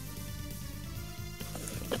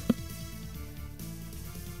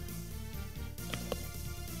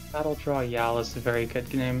 Battle Draw Yal is a very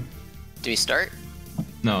good name. Do we start?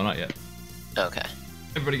 No, not yet. Okay.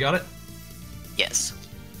 Everybody got it? Yes.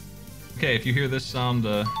 Okay, if you hear this sound,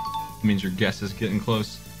 it means your guess is getting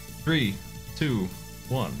close. 3, 2,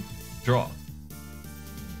 1, draw.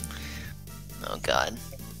 Oh God.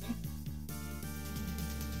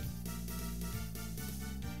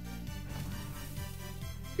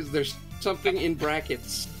 Is there something in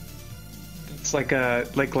brackets? It's like a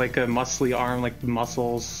muscly arm, like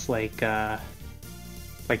muscles, like I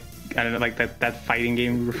don't know, like that fighting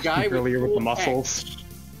game we were guy with earlier with the cool muscles.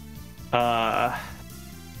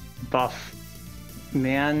 Buff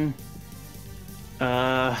man.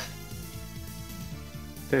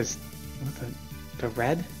 There's the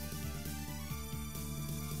red.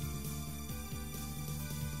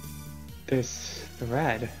 There's the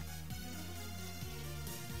red.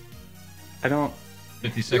 I don't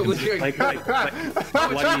 50 seconds. like Oh, bloody. it's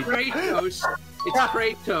Kratos. It's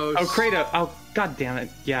Kratos. Oh, Kratos. Oh, god damn it.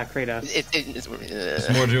 Yeah, Kratos. There's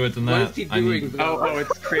more to it than What that. is he I doing? need- though? Oh,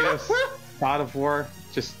 it's Kratos. God of War.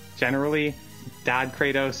 Just generally, Dad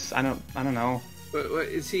Kratos. I don't know. What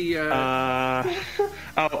is he? Oh,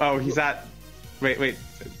 he's at. Wait.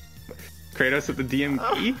 Kratos at the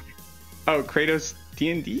DMV. Oh, Kratos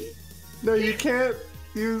D&D. No, you can't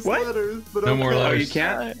use What? letters. But No more Oh, letters. you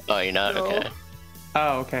can't. Oh, you're not? No. Okay.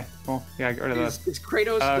 Oh, okay. Well, yeah, get rid of those. Is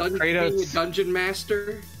Kratos Kratos. being a dungeon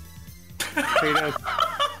master? Kratos.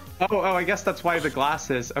 Oh, I guess that's why the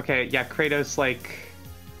glasses. Okay, yeah, Kratos like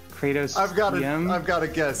Kratos I've got TM? to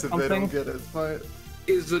guess if they something? don't get it. But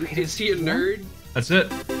Is he a nerd? That's it.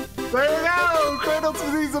 there you go.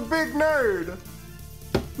 Kratos, he's a big nerd.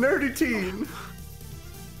 Nerdy teen.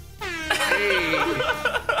 Hey.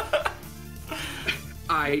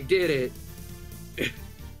 I did it.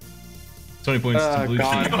 20 points to blue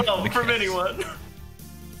God. team. Well, from anyone.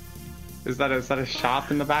 Is that a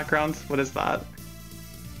shop in the background? What is that?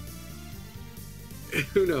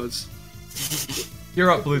 Who knows?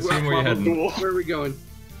 You're up, blue team. Where you heading? Where are we going?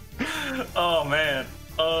 Oh man.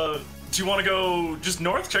 Do you want to go just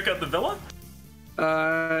north? Check out the villa?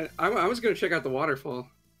 I was gonna check out the waterfall.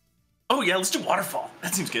 Oh yeah, let's do waterfall.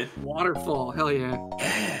 That seems good. Waterfall, hell yeah.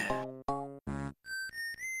 Yeah.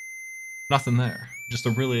 Nothing there. Just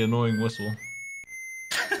a really annoying whistle.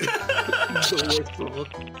 The whistle.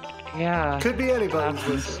 Yeah. Could be anybody's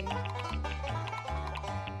whistle.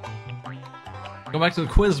 Go back to the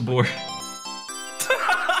quiz board.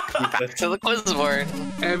 To the quiz board.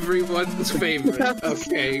 Everyone's favorite.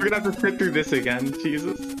 Okay. We're gonna have to sit through this again.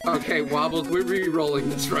 Jesus. Okay, Wobbles, we're re-rolling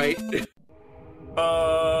this, right?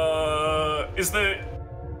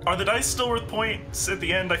 Are the dice still worth points at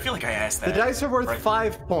the end? I feel like I asked that. The dice are worth Right.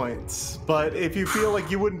 5 points, but if you feel like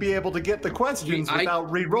you wouldn't be able to get the questions without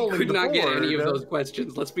re-rolling Could the not board, get any of those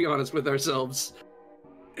questions. Let's be honest with ourselves.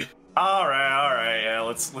 All right, yeah.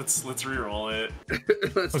 Let's re-roll it.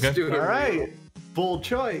 Let's Okay. do it. All right, bold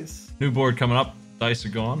choice. New board coming up. Dice are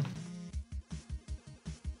gone.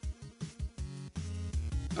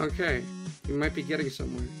 Okay, we might be getting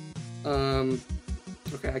somewhere.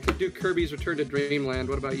 Okay, I could do Kirby's Return to Dreamland.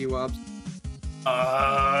 What about you, Wobbs?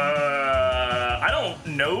 I don't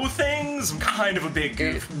know things. I'm kind of a big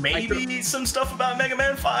goof. Maybe some stuff about Mega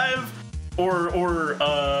Man 5 or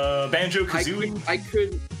Banjo-Kazooie. I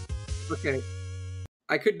could. Okay,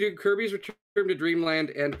 I could do Kirby's Return to Dreamland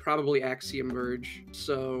and probably Axiom Verge.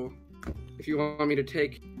 So, if you want me to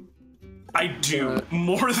take. I do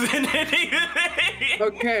more than anything.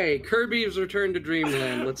 Okay, Kirby's Return to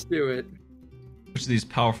Dreamland. Let's do it. Which of these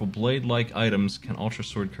powerful blade-like items can Ultra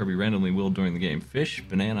Sword Kirby randomly wield during the game? Fish,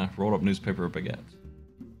 banana, rolled up newspaper, or baguette?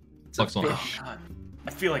 Flux on. Oh, God.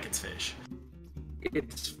 I feel like it's fish.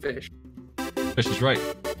 It's fish. Fish is right.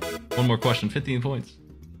 One more question. 15 points.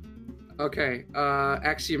 Okay,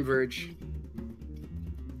 Axiom Verge.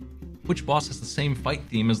 Which boss has the same fight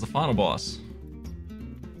theme as the final boss?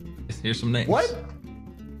 Here's some names. What?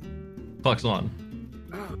 Flux on.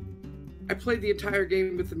 Oh, I played the entire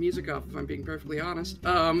game with the music off, if I'm being perfectly honest.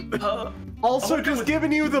 Also, just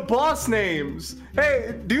giving you the boss names.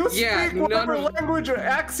 Hey, do you Yeah, speak whatever none of- language or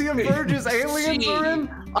Axiom Verge's aliens are in?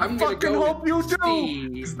 I I'm gonna fucking go hope with you do.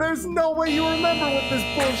 C. 'Cause there's no way you remember what this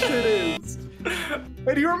bullshit is.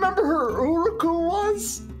 Hey, do you remember who Uruku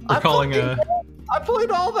was? We're calling I played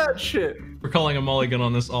all that shit. We're calling a mulligan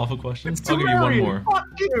on this awful question. It's I'll give you one Sumerian. more. Fuck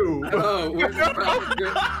you. Oh, you got a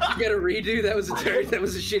redo? That was a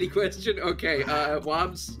shitty question. Okay,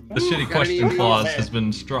 Wobbs. The shitty got any question of these? clause has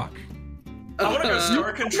been struck. I want to go Star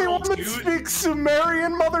You Control want to 2. speak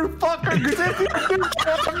Sumerian, motherfucker? Because if you do,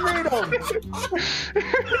 read them.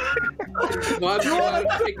 Wobbs, you want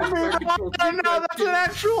to take the Star Control No, that's an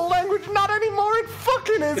actual language. Not anymore. It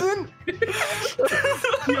fucking isn't.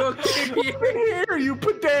 You okay, Pierre? Here, you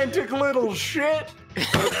pedantic little shit.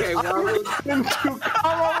 Okay, Wobbles. And to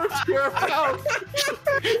come over to your house.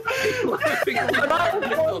 And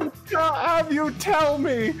I want to have you tell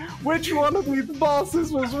me which one of these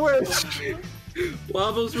bosses was which.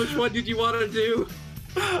 Wobbles, which one did you want to do?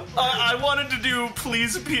 I wanted to do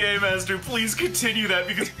please PA Master, please continue that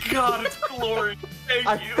because God, it's glory. Thank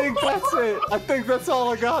I you. think that's it. I think that's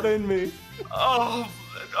all I got in me. Oh,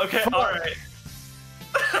 okay, all right.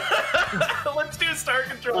 Let's do Star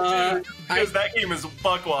Control 2 because that game is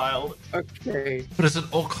buck wild. Okay. But is it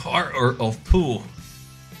Okar or Ultu?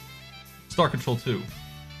 Star Control 2.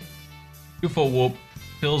 UFO whoop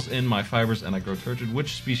fills in my fibers and I grow turgid.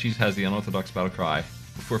 Which species has the unorthodox battle cry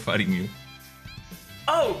before fighting you?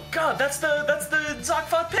 Oh God, that's the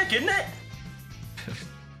Zokfot pick, isn't it?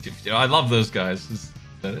 I love those guys. Is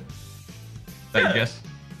that it? That you guess?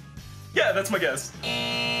 Yeah, that's my guess.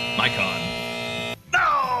 Mycon.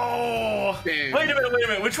 No! Damn. Wait a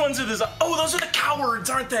minute. Which ones are those? Oh, those are the cowards,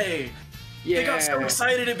 aren't they? Yeah. They got so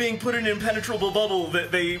excited at being put in an impenetrable bubble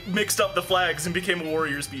that they mixed up the flags and became a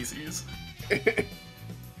warrior species.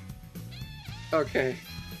 Okay.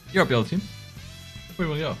 You're up, yellow team. Where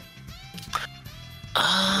do we go?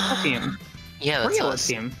 Team. Yeah, that's Real us.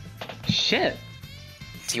 team. Shit.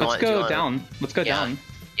 Do you Let's want? go down. Let's go Yeah. down.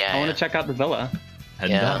 Yeah. I want to check out the villa. Head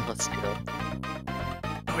Yeah, down. let's do it.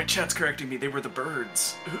 Oh, wait, chat's correcting me. They were the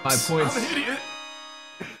birds. Oops, 5 points. I'm an idiot.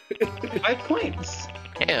 5 points.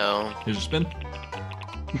 Ew. Here's your spin.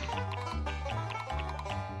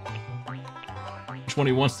 Which one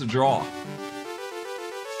he wants to draw?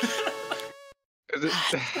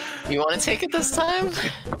 You want to take it this time?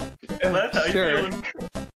 Left, how you Sure. feeling?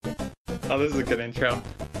 Oh, this is a good intro.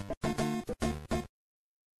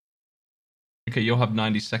 Okay, you'll have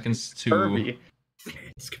 90 seconds to. Kirby.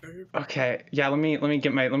 Okay, yeah. Let me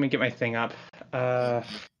get my thing up. Oh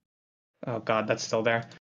God, that's still there.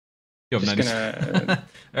 You have Just 90 gonna-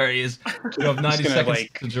 There he is. You have 90 gonna, seconds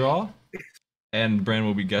like- to draw, and Bran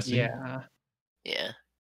will be guessing. Yeah. Yeah.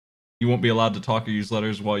 You won't be allowed to talk or use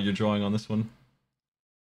letters while you're drawing on this one.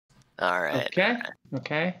 Alright. Okay.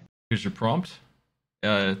 Okay. Here's your prompt.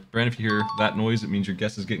 Bran, if you hear that noise, it means your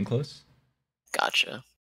guess is getting close. Gotcha.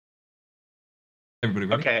 Everybody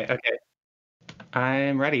ready? Okay. Okay.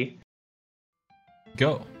 I'm ready.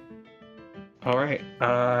 Go. All right.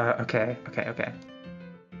 Okay. Okay. Okay.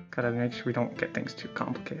 Gotta make sure we don't get things too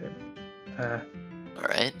complicated.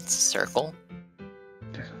 Alright, it's a circle.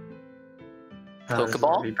 This is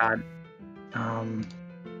Pokeball? really bad.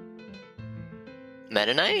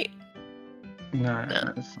 Meta Knight? No,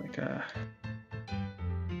 No. it's like a.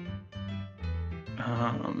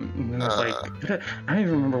 There's like I don't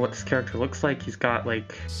even remember what this character looks like. He's got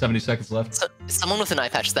like 70 seconds left. So, someone with an eye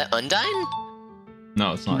patch. Is that Undyne?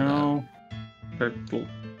 No, it's not. no. They're,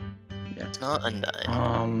 It's not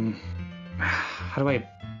Undyne. how do I?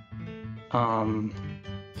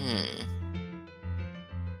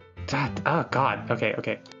 Oh God. Okay.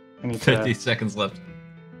 Okay. I need That. 50 to. seconds left.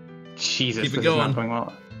 Jesus, Keep it this going. is not going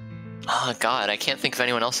well. Oh God, I can't think of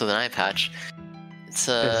anyone else with an eye patch. It's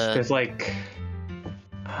There's like.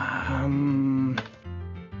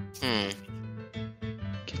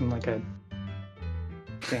 Give him like a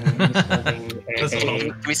thing. He's holding That's all.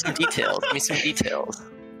 Give me some details. Give me some details.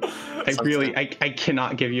 I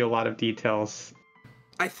cannot give you a lot of details.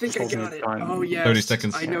 I think I Holding got his it. gun. Oh yeah. 30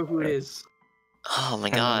 seconds. I know who it is. Oh my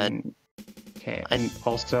God. Okay, and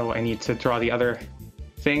also I need to draw the other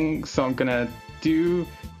thing, so I'm gonna do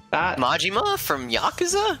that. Majima from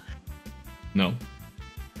Yakuza? No.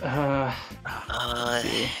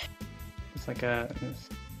 It's like a.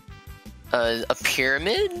 A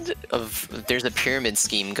pyramid of. There's a pyramid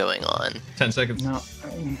scheme going on. 10 seconds. No.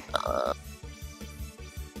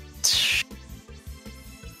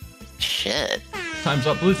 Shit. Time's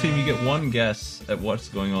up. Blue team, you get one guess at what's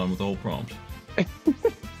going on with the whole prompt.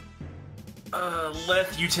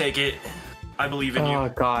 Leth, you take it. I believe in you. Oh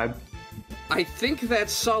God. I think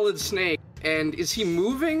that's Solid Snake. And is he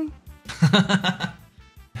moving?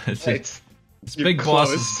 it's It's you're Big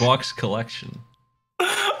Boss's close. box collection.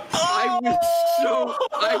 I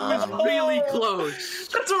was really close.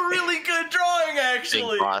 That's a really good drawing, Big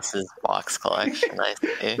actually. Boss's box collection, I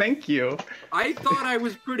see. Thank you. I thought I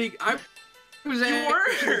was pretty. I was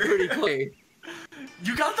actually were. pretty close.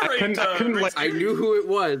 You got the right. I couldn't right let- I knew who it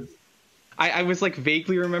was. I was like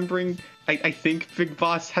vaguely remembering. I think Big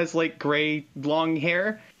Boss has like gray long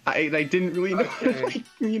hair. I didn't really know how to Okay. like, Do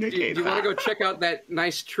communicate. you want to that. go check out that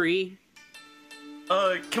nice tree?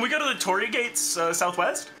 Can we go to the Torii Gates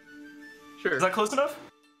southwest? Sure. Is that close enough?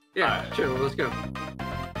 Yeah, sure. Well, let's go.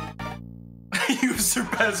 You've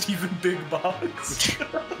surpassed even Big Boss.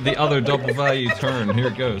 The other double value turn. Here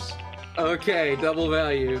it goes. Okay, double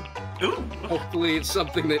value. Ooh. Hopefully, it's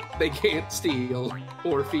something that they can't steal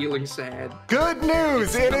or feeling sad. Good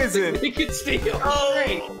news, it isn't. They can steal.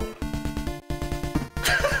 Oh.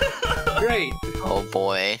 Great. Oh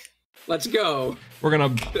boy. Let's go. We're gonna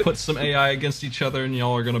put some AI against each other, and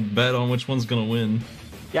y'all are gonna bet on which one's gonna win.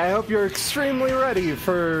 Yeah, I hope you're extremely ready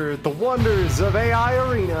for the wonders of AI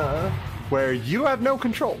Arena, where you have no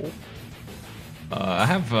control. I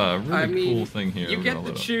have a really I mean, cool thing here. you I'm get gonna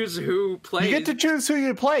to load up. choose who plays. You get to choose who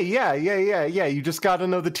you play. Yeah. You just got to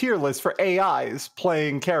know the tier list for AIs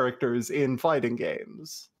playing characters in fighting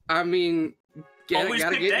games. I mean, Always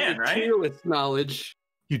gotta pick get Dan, your right? tier list knowledge.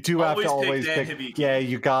 You do have to Always always pick Dan pick. Hibiki. Yeah,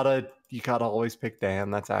 you gotta always pick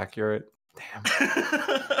Dan. That's accurate. Damn.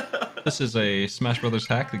 This is a Smash Brothers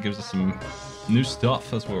hack that gives us some new stuff.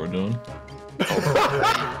 That's what we're doing.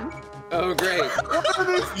 Oh, great. What are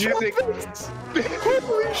these Music. trumpets?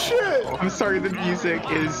 Holy shit! I'm sorry, the music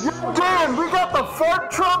is. Dan, we got the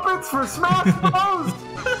fart trumpets for Smash Bros.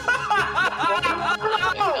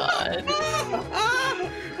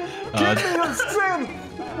 God. Give me a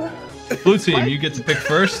synth. Blue team, you get to pick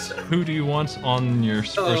first. Who do you want on your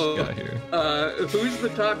first guy here? Who's the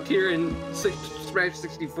top tier in Smash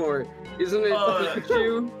 64? Isn't it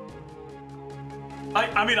Pikachu?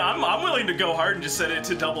 I mean, I'm willing to go hard and just set it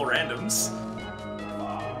to double randoms.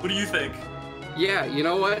 What do you think? Yeah, you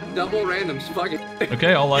know what? Double randoms. Fuck it.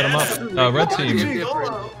 Okay, I'll light them Yes. up. Red Fucking team.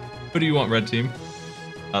 different. Who do you want, red team?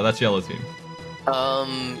 That's yellow team.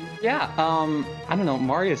 Yeah, I don't know.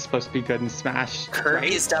 Mario's supposed to be good in Smash. Kirby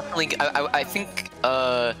right? is definitely. I think.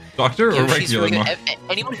 Doctor or Yoshi's regular really Mario? good.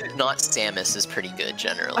 Anyone who's not Samus is pretty good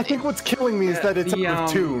generally. I think what's killing me is that it's out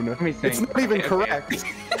of tune. let me think. It's not even Okay. correct.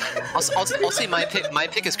 I'll say my pick. My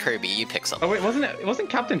pick is Kirby. You pick something. Oh wait, wasn't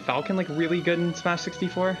Captain Falcon like really good in Smash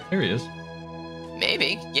 64? Here he is.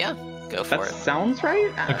 Maybe. Yeah. Go for That it. sounds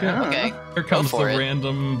right. I Okay. don't know. Okay. Here comes the for it.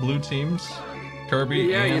 random blue teams. Kirby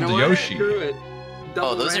Yeah, you and know what? Yoshi. Screw it. Oh,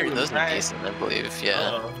 Double those are randoms. decent, I believe.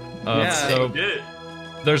 Yeah. Yeah. So Good.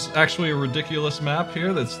 there's actually a ridiculous map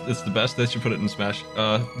here that's the best. They should put it in Smash.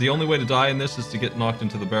 The only way to die in this is to get knocked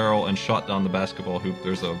into the barrel and shot down the basketball hoop.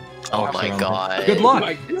 There's a Oh box my around god. there. Good Oh luck.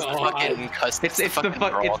 my god. Fucking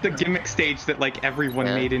It's the gimmick stage that like everyone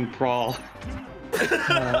Yeah. made in Brawl.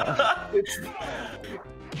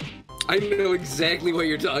 I know exactly what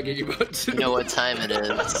you're talking about. You know what time it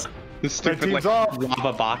is. The stupid team's like off.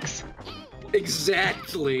 lava box.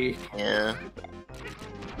 Exactly. Yeah.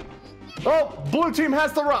 Oh, blue team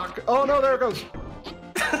has the rock. Oh no, there it goes.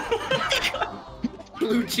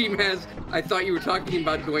 Blue team has. I thought you were talking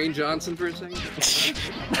about Dwayne Johnson for a second.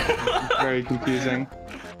 Very confusing.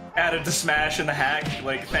 Added the smash and the hack.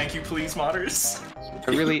 Like, thank you, please, modders.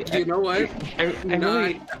 I really, You know what? I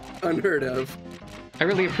really, Unheard of. I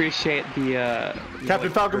really appreciate the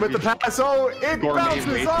Captain Falcon with the pass. Oh, it gourmet bounces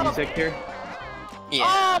race off. music here.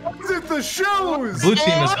 Yeah. Oh, is it the shoes? Blue team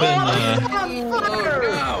has been On fire.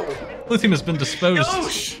 Oh blue team has been disposed.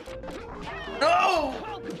 Yosh! No!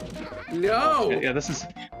 no! No! Yeah, this is.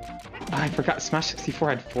 I forgot Smash 64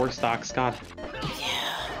 had 4 stocks. God,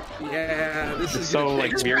 Yeah, this it's is so gonna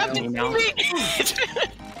like take- weird to me now.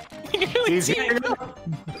 He's hitting it.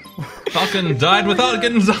 Falcon died without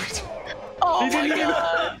getting zonked. Oh my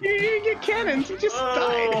god. You didn't get cannons. You just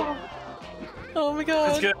died. Oh my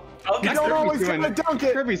That's god. good. Okay. You don't always gotta dunk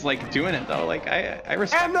it. Kirby's like doing it though. Like I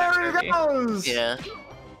respect And that, there Kirby. he goes. Yeah.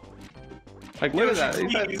 Like look at that. Yoshi,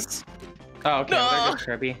 He's like- please. Oh, okay. No. There goes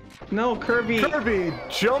Kirby. No, Kirby. Kirby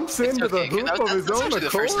jumps It's into okay, the hoop that's of his own actually the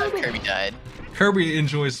first time accord. Kirby died. Kirby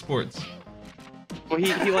enjoys sports. Well,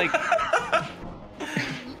 he like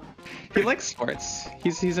he likes sports.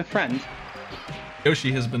 He's a friend.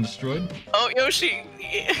 Yoshi has been destroyed. Oh, Yoshi.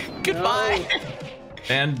 Goodbye.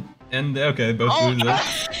 And okay, both Oh, lose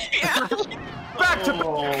that. yeah. Back to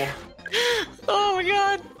Oh. Oh my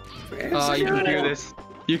god. Oh, you can do this.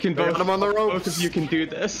 You can They both. got him on the ropes. Both of you can do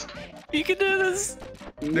this. You can do this.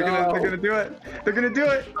 They're gonna do it. They're gonna do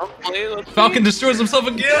it. Hopefully, let's see. Falcon destroys himself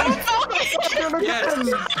again. Falcon Yes.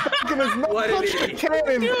 again. Falcon has not What an touched the idiot.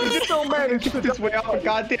 cannon. He still managed to This way off a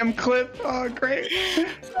goddamn clip. Oh, great.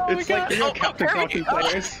 It's like the real Captain Falcon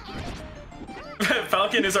players.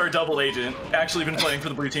 Falcon is our double agent. Actually been playing for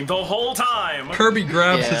the blue team the whole time. Kirby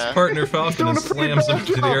grabs Yeah. his partner Falcon doing and a pretty slams him bad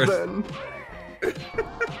to the job earth. then.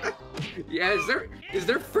 Yeah, is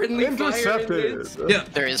there friendly fire in Intercepted. this? Yeah,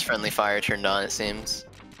 There is friendly fire turned on, it seems.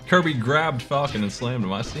 Kirby grabbed Falcon and slammed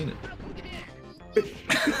him. I've seen it.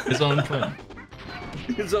 His own friend.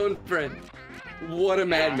 His own friend. What a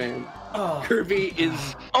madman. Oh. Kirby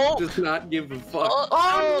Oh. does not give a fuck.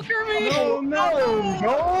 Oh, Kirby!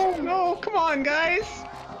 No, no, come on, guys.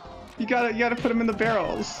 You gotta put them in the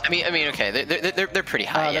barrels. I mean, okay, they're pretty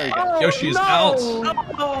high. there you Yeah. go. Yoshi is no.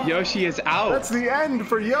 out. Yoshi is out. That's the end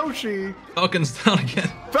for Yoshi. Falcon's down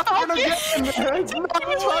again. Falcon again has not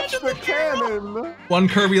touched the cannon. One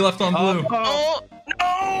Kirby left on blue. Oh, Oh,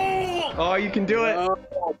 No! oh, you can do it.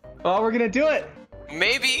 Oh, we're gonna do it.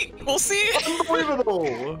 maybe we'll see.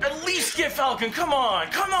 Unbelievable. At least get Falcon. Come on.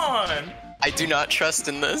 Come on. I do not trust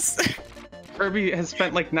in this. Kirby has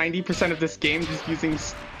spent like 90% of this game just using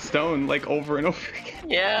stone like over and over again.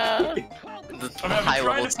 Yeah. I'm High trying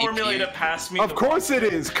level to formulate CPU. a pass me. Of course it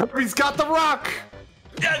is. Kirby's got the rock.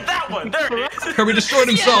 Yeah, that one. There it is. Kirby destroyed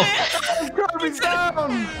himself. Kirby's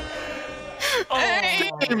down. Hey!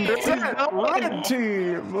 Team, that's it. Red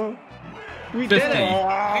team. We did 50.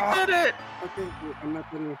 it. We did it! Okay, I'm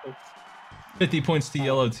not done with this. 50 points to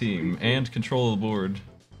yellow team and control of the board.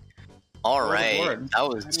 Alright, Lord. that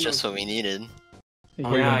was just what we needed.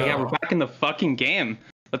 Yeah, we're back in the fucking game.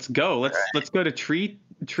 Let's go. Let's go to tree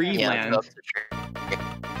Yeah, land. go up the tree.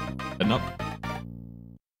 And up.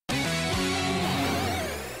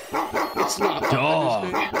 It's not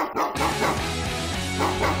Dog.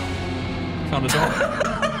 Found a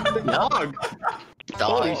dog. Dog.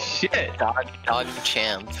 Holy Dog. shit. Dog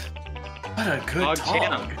champ. What a good Dog dog.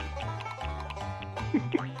 champ.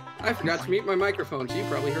 I forgot to mute my microphone, so you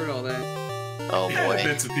probably heard all that. Oh boy.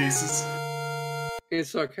 Bits and pieces.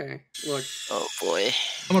 It's okay. Look. Oh boy.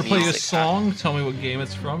 I'm gonna play you a Music. song. Tell me what game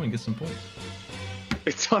it's from and get some points.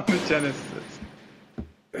 It's on the Genesis.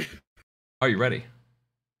 Are you ready?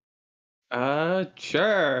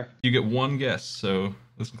 Sure. You get one guess, so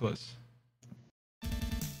listen close.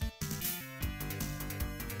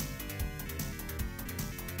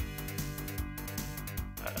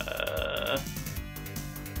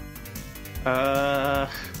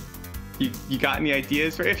 You got any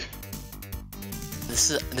ideas, Rafe?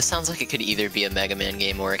 This sounds like it could either be a Mega Man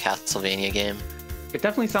game or a Castlevania game. It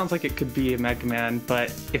definitely sounds like it could be a Mega Man, but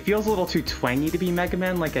it feels a little too twangy to be Mega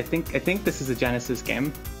Man. Like I think this is a Genesis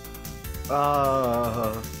game.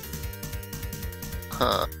 Huh.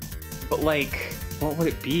 But like, what would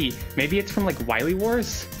it be? Maybe it's from like Wily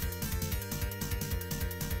Wars?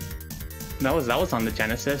 That was on the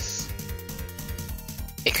Genesis.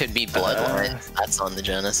 It could be Bloodlines. That's on the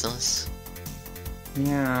Genesis.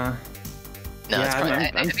 Yeah. No, Yeah, it's probably,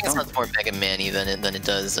 I'm I think it sounds more Mega Man-y than it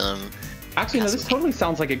does. Actually, no, this Castlevania. totally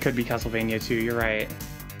sounds like it could be Castlevania too. You're right.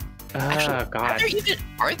 Actually, God.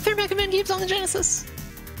 Aren't there Mega Man games on the Genesis?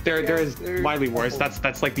 There is There's Wily a Wars. couple.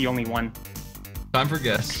 That's like the only one. Time for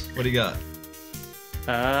guess. What do you got?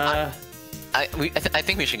 I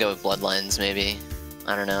think we should go with Bloodlines, maybe.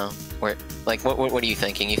 I don't know. What are you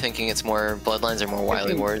thinking? You thinking it's more Bloodlines or more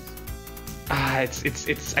Wily Wars?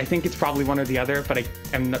 It's. I think it's probably one or the other, but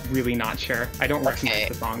I'm really not sure. I don't recognize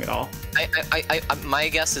the song at all. My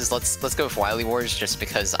guess is let's go with Wily Wars just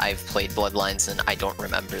because I've played Bloodlines and I don't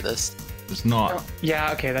remember this. It's not.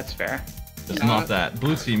 Yeah. Okay, that's fair. It's not that.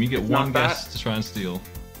 Blue team, you get one not guess to try and steal.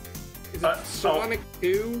 Is it Sonic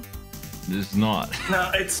 2? It's not.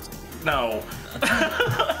 No, it's no.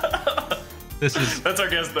 This is That's our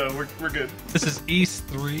guess though. We're good. this is East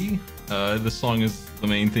 3. This song is the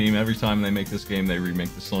main theme. Every time they make this game, they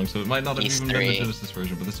remake the song, so it might not have East even been the 3. Genesis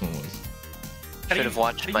version, but this one was. Should have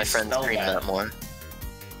watched my friend stream that more.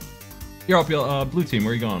 You're up, Blue team.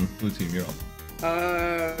 Where are you going? Blue team, you're up.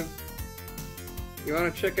 You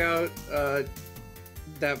want to check out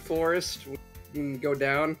that forest? We can go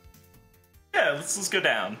down. Yeah, let's go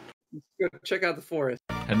down. Let's go check out the forest.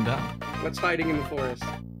 Heading down. What's hiding in the forest?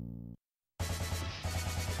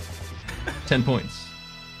 10 points.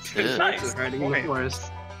 Good. Nice. What's hiding in the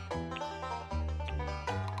forest?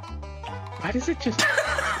 Why does it just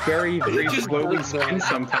very just slowly goes spin on.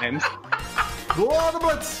 sometimes? Go on the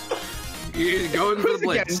blitz! You're going for the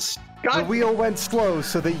blitz. The wheel went slow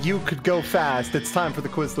so that you could go fast. It's time for the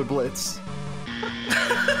Quizler Blitz.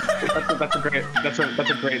 That's a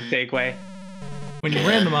great segue. When you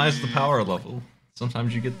randomize the power level,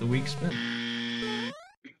 sometimes you get the weak spin.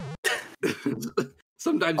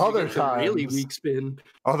 Sometimes Other you get a really times. weak spin.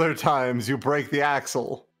 Other times you break the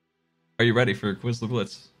axle. Are you ready for Quizler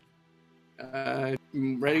Blitz?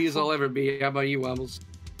 Ready as I'll ever be. How about you, Wobbles?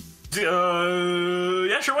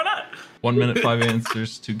 Yeah, sure, why not? 1 minute, 5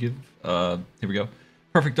 answers to give. Here we go.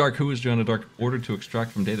 Perfect Dark. Who is Joanna Dark ordered to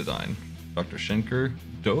extract from Datadyne? Dr. Schenker,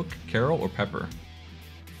 Doak, Carol, or Pepper?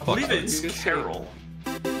 I believe Fuck. it's Carol.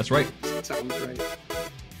 That's right. Sounds right.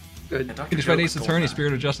 Good. Phoenix by Ace Attorney,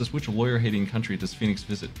 Spirit of Justice. Which lawyer-hating country does Phoenix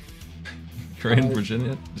visit? Korean,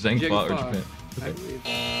 Virginia, Zangfa, or Japan? I believe.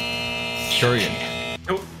 Korean.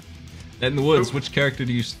 Nope. Ned in the Woods. Which character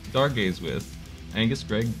do you stargaze with? Angus,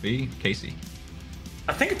 Greg, B, Casey.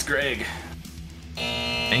 I think it's Greg.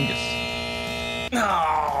 Angus.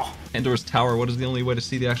 No. Pandora's Tower. What is the only way to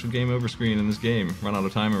see the actual game over screen in this game? Run out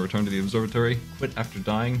of time and return to the observatory. Quit after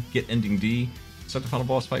dying. Get ending D. Start the final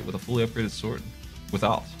boss fight with a fully upgraded sword.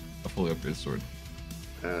 Without a fully upgraded sword.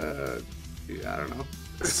 I don't know.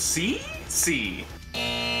 C? C.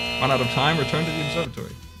 Run out of time. Return to the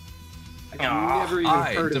observatory. I've never even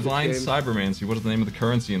I, heard Divine of this game. Cybermancy. What is the name of the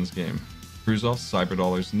currency in this game? Cruzoff, Cyber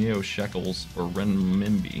Dollars, Neo Shekels, or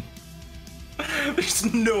Renminbi? There's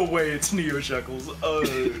no way it's Neo Shekels.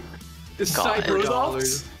 It's God. Cyber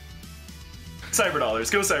Dollars. Cyber Dollars.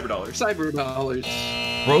 Go Cyber Dollars. Cyber Dollars.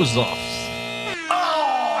 Rozoffs.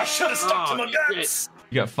 Oh, I should have stuck to Oh, my shit. guts.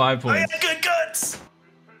 You got 5 I points. had good guts.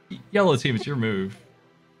 Yellow team, it's your move.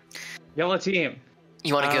 Yellow team.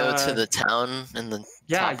 You want to go to the town and the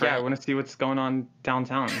Yeah, top yeah. I right? want to see what's going on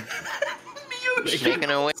downtown. Neo Shekels.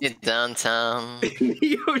 Making our way downtown.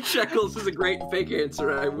 Neo Shekels is a great fake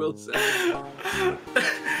answer, I will say.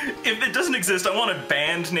 If it doesn't exist, I want a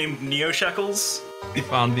band named Neo Shekels. You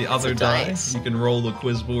found the other a die. dice. You can roll the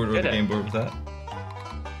quiz board or Get the it. game board with that.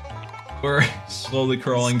 We're slowly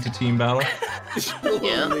crawling to team battle. Yeah.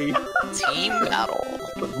 Slowly Team battle.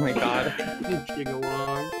 Oh my god. inching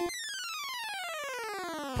along.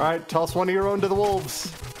 Alright, toss one of your own to the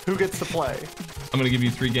wolves. Who gets to play? I'm gonna give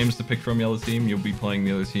you 3 games to pick from yellow team. You'll be playing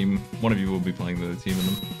the other team. One of you will be playing the other team in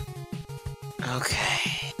them.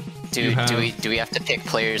 Okay. Do we have to pick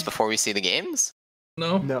players before we see the games?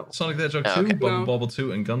 No. Sonic the Hedgehog 2, okay. Bubble Bobble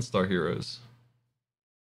 2, and Gunstar Heroes.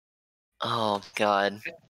 Oh God.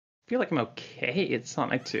 I feel like I'm okay at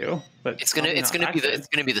Sonic 2, but It's gonna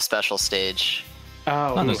be the special stage.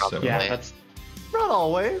 Oh, Not necessarily. yeah, that's Not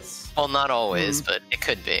always. Well, not always, but it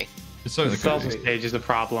could be. It's the certainly special could be. stage is a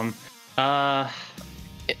problem. I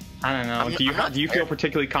don't know. Do you feel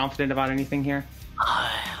particularly confident about anything here?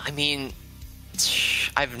 I mean,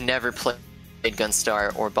 I've never played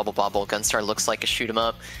Gunstar or Bubble Bobble. Gunstar looks like a shoot 'em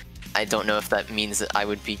up. I don't know if that means that I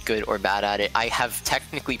would be good or bad at it. I have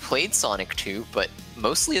technically played Sonic 2, but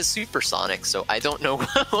mostly as Super Sonic, so I don't know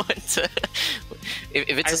what to.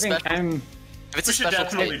 If it's We should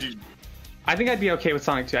definitely do. I think I'd be okay with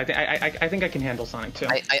Sonic 2. I think I can handle Sonic 2.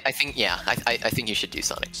 I think I think you should do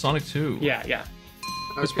Sonic. Sonic 2. Yeah.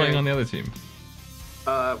 Who's playing on the other team?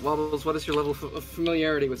 Wobbles, what is your level of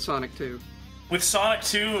familiarity with Sonic 2? With Sonic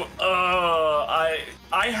 2, I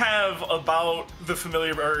have about the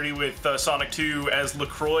familiarity with Sonic 2 as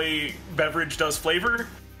LaCroix beverage does flavor,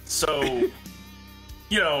 so,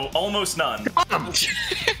 almost none.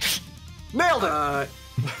 Nailed it!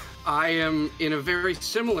 I am in a very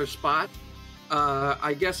similar spot.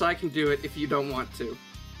 I guess I can do it if you don't want to.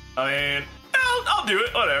 I mean, I'll do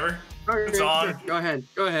it, whatever. Okay, It's on. sure.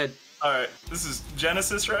 Go ahead. Alright, this is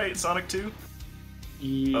Genesis, right? Sonic 2?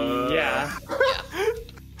 Yeah.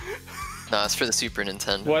 No, it's for the Super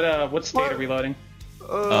Nintendo. What state are we loading?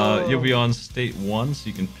 You'll be on state 1, so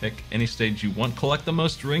you can pick any stage you want. Collect the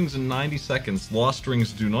most rings in 90 seconds. Lost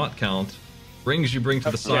rings do not count. Rings you bring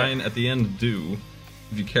to the sign at the end do,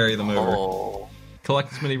 if you carry them over. Oh.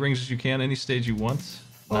 Collect as many rings as you can, any stage you want.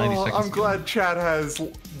 90 seconds. I'm glad Chad has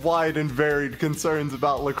wide and varied concerns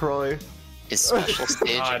about LaCroix. Is special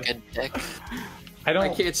stage a good pick? I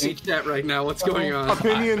can't see chat right now. What's going on?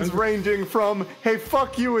 Opinions ranging from, hey,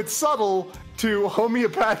 fuck you, it's subtle, to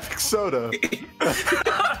homeopathic soda.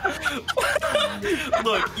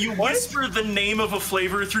 Look, you whisper the name of a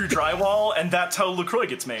flavor through drywall, and that's how LaCroix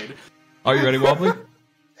gets made. Are you ready, Wobbly?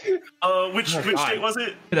 Which state was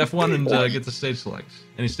it? Hit F1 and get the stage select.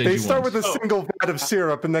 Any stage They you start want. with a single vat of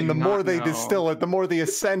syrup, and then the do more not they know. distill it, the more the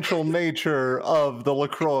essential nature of the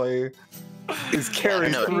LaCroix is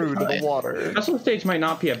carried know. through to the water. Special stage might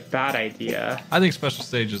not be a bad idea. I think special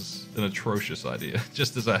stage is an atrocious idea.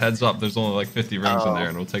 Just as a heads up, there's only like 50 rings in there,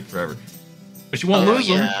 and it'll take forever. But you won't lose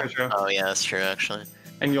them. True. Oh yeah, that's true actually.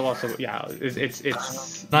 And you'll also,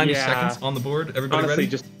 it's 90 yeah. seconds on the board. Everybody Honestly, ready?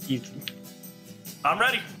 just I'm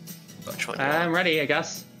ready. Which one? do you want? I'm ready, I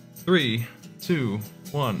guess. 3, 2,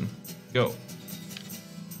 1, go.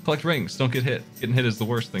 Collect rings. Don't get hit. Getting hit is the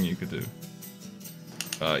worst thing you could do.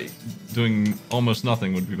 Doing almost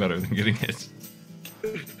nothing would be better than getting hit.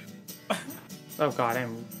 Oh god,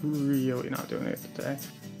 I'm really not doing it today.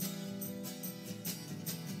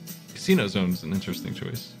 Casino Zone is an interesting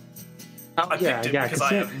choice. I picked it because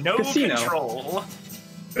I have no control.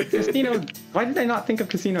 Casino. Why did I not think of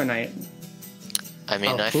Casino Night? I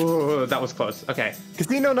mean, Ooh, that was close. Okay.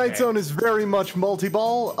 Casino Night Okay. Zone is very much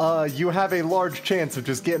multi-ball. You have a large chance of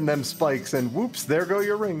just getting them spikes, and whoops, there go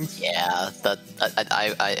your rings. yeah, that's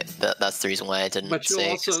the reason why I didn't But you'll say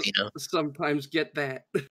also casino. sometimes get that.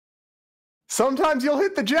 Sometimes you'll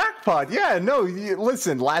hit the jackpot. Yeah, no,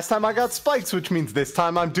 listen, last time I got spikes, which means this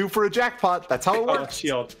time I'm due for a jackpot. That's how it Oh, works.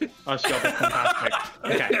 shield. Oh, shield. That's fantastic.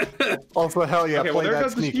 Okay. Also, hell yeah, Okay. Well, play there that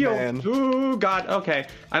goes the sneak, shield. man. Ooh, god. Okay.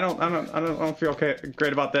 I don't feel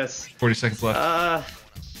great about this. 40 seconds left.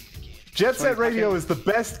 Jet Set Radio is the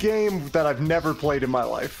best game that I've never played in my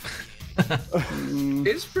life.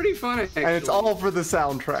 It's pretty fun, actually. And it's all for the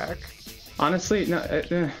soundtrack. Honestly,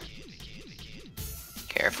 no.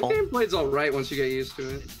 Careful. The gameplay's alright once you get used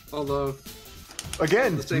to it. Although,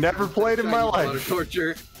 Again, the same never played in my a lot of life.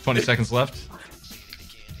 torture. 20 seconds left.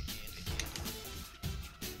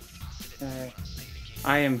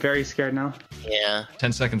 I am very scared now. Yeah,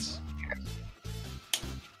 10 seconds.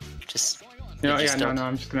 just. No, you yeah, just no, don't- no.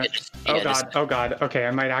 I'm just gonna. yeah, Oh just- god. Oh god. Okay,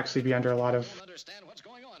 I might actually be under a lot of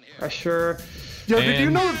pressure. Yo, did you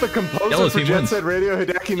And know that the composer Yellow for team Jet wins. Set Radio,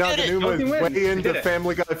 Hideki Yellow Naganuma, team is wins. way We into did it.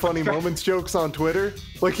 Family Guy Funny Moments jokes on Twitter?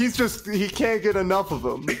 Like, he can't get enough of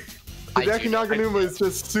them. Hideki Naganuma is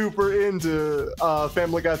just super into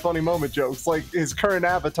Family Guy Funny Moment jokes. Like, his current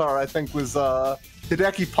avatar, I think, was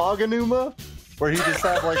Hideki Poganuma, where he just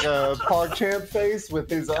had like a PogChamp face with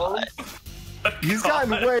his own. He's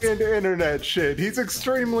gotten way into internet shit. He's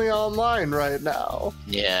extremely online right now.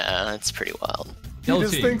 Yeah, that's pretty wild. He Yellow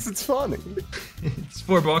just team. thinks it's funny. It's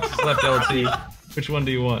 4 boxes left, LT. Which one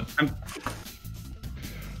do you want?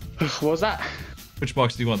 What was that? Which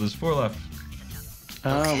box do you want? There's 4 left.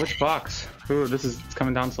 Which box? Ooh, it's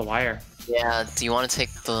coming down to the wire. Yeah, do you want to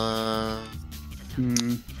take the...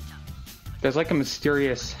 There's like a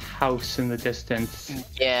mysterious house in the distance.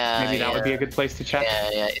 Yeah, Maybe that would be a good place to check.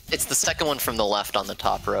 Yeah. It's the second one from the left on the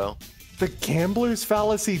top row. The gambler's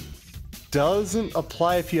fallacy doesn't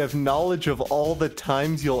apply if you have knowledge of all the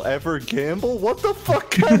times you'll ever gamble? What the fuck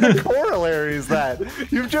kind of corollary is that?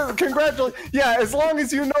 You've just congratulated. Yeah, as long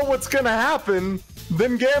as you know what's gonna happen,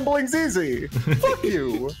 then gambling's easy. Fuck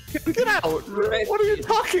you. Get out. What are you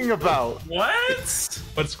talking about? What?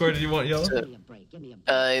 What square did you want, Yellow?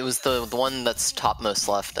 It was the one that's topmost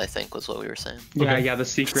left, I think, was what we were saying. Yeah, yeah, the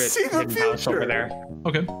secret See the hidden house over there.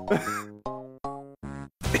 Okay.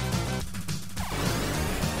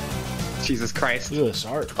 Jesus Christ. Look at this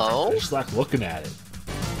art. Oh? I just like looking at it.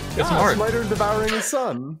 Get some art. Smiter devouring his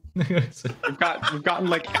son. We've gotten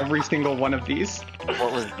like every single one of these.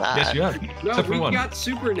 What was that? Yes, you have. No, Except for we one. got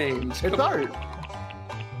super names. It's art.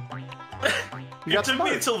 You It got took me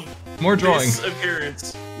smart. until More drawing. this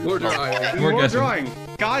appearance. More drawing. More guessing. drawing.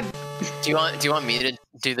 God. Do you want me to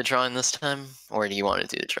do the drawing this time, or do you want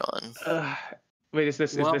to do the drawing? Wait, is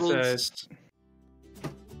this Wobbles.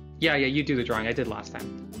 Yeah, you do the drawing. I did last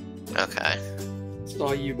time. Okay. It's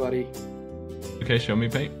all you, buddy. Okay, show me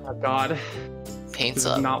paint. Oh God. Paints This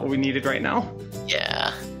up. is not what we needed right now.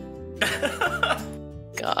 Yeah.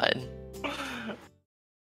 God.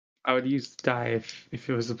 I would use dye if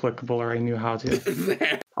it was applicable or I knew how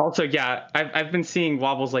to. Also, yeah, I've been seeing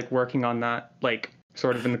Wobbles like working on that, like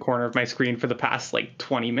sort of in the corner of my screen for the past like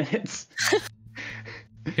 20 minutes.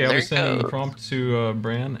 Okay, I'll There be sending the goes. prompt to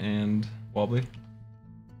Bran and Wobbly.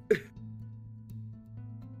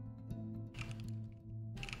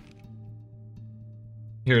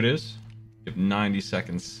 Here it is. You have 90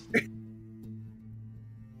 seconds.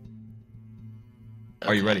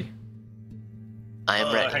 Are you ready? I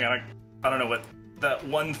am ready. Hang on, I don't know what that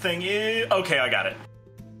one thing is. Okay, I got it.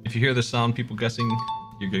 If you hear the sound, people guessing,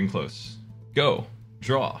 you're getting close. Go.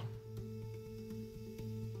 Draw.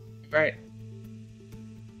 Right.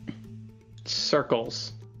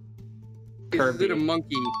 Circles. Is Kirby. it a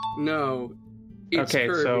monkey? No. It's Okay,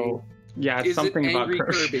 Kirby. so yeah, it's Is something it about Angry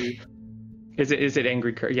Kirby. Kirby? Is it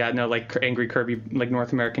Angry Kirby? Yeah, no, like Angry Kirby, like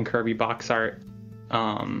North American Kirby box art.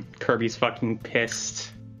 Kirby's fucking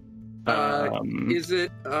pissed. Is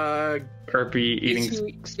it Kirby eating is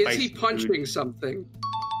spicy he food. punching something?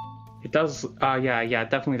 It does. Yeah, it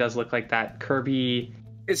definitely does look like that. Kirby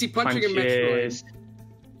Is he punching a punches.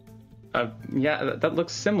 Metroid? Yeah, that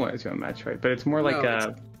looks similar to a Metroid, but it's more like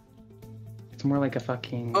No, it's more like a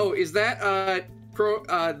fucking. Oh, is that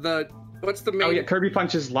what's the main? Oh yeah, Kirby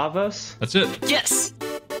punches Lavos. That's it. Yes.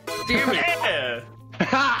 Damn it!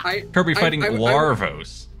 Yeah. Kirby fighting I-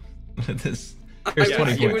 Larvos. This. Here's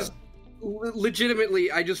 20 It points. was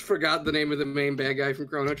legitimately. I just forgot the name of the main bad guy from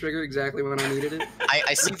Chrono Trigger exactly when I needed it.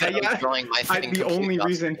 I see that Yeah. I was drawing my thing. The only completely off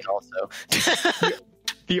reason- screen also.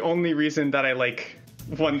 The only reason that I like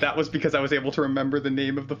won that was because I was able to remember the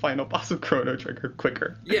name of the final boss of Chrono Trigger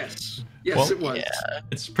quicker. Yes, Well, it was. Yeah.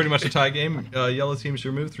 It's pretty much a tie game. Yellow team's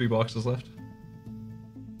removed. 3 boxes left.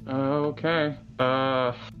 Okay.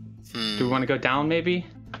 Do we want to go down maybe?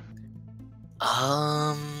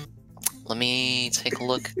 Let me take a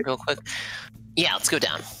look real quick. Yeah, let's go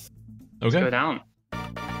down. Okay. Go down.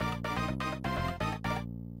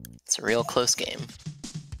 It's a real close game.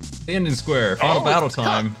 Standing square. Final Oh, battle it's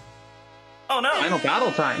time. Oh no. Final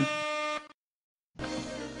battle time.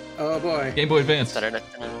 Oh boy. Game Boy Advance.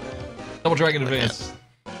 Double Dragon Advance.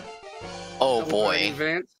 Oh Double boy. Dragon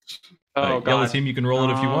Advance. Oh Yellow god. team, you can roll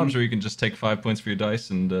it if you want, Um, or you can just take 5 points for your dice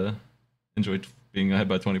and enjoy being ahead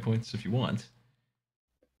by 20 points if you want.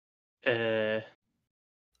 I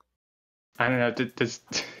don't know. Does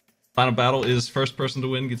Final battle is first person to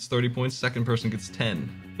win gets 30 points, second person gets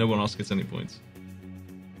 10. No one else gets any points.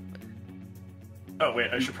 Oh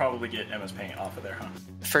wait, I should probably get Emma's paint off of there, huh?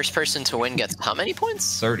 First person to win gets how many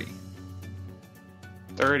points? 30.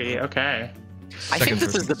 30? Okay. I Second think this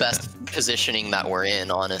is person the gets best positioning that we're in,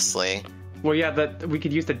 honestly. Well, yeah, that we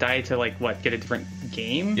could use the die to like what get a different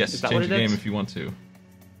game. 10. Yes, is that change what the it game is? if you want to.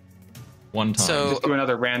 One time. So- Just do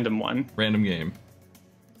another random one. Random game.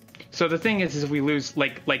 So the thing is if we lose,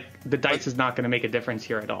 like the dice is not going to make a difference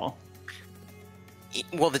here at all.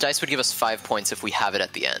 Well, the dice would give us 5 points if we have it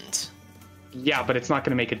at the end. Yeah, but it's not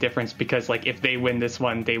going to make a difference because like if they win this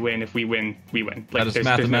one, they win. If we win, we win. Like, That is there's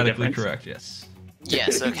no mathematically difference. correct, yes.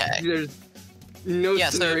 Yes, okay. There's no Yeah,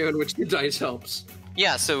 so- scenario in which the dice helps.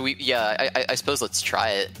 Yeah, so I suppose let's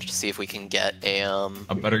try it to see if we can get a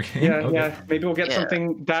A better game? Yeah, Okay. yeah. Maybe we'll get Yeah.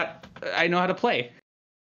 something that I know how to play.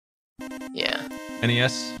 yeah.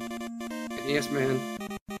 NES? Yes, man.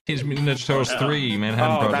 Teenage Mutant Ninja Turtles 3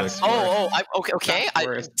 Manhattan Project. Okay.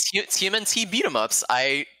 TMNT beat 'em ups.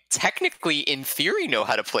 I technically, in theory, know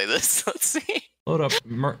how to play this. Let's see. Load up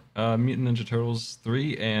Mutant Ninja Turtles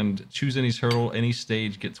 3 and choose any turtle, any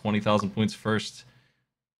stage, get 20,000 points first.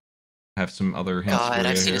 Have some other hints. God,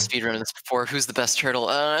 I've seen a speedrun of this before. Who's the best turtle?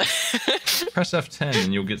 Press F10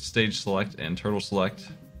 and you'll get stage select and turtle select.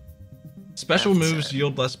 Special moves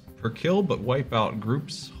yield less per kill, but wipe out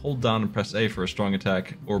groups. Hold down and press A for a strong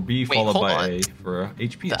attack, or B followed by A for a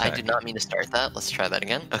HP attack. I did not mean to start that. Let's try that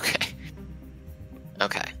again.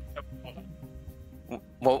 Okay.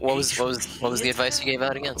 What was the advice you gave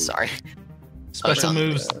out again? Sorry. Special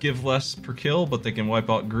moves give less per kill, but they can wipe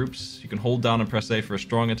out groups. You can hold down and press A for a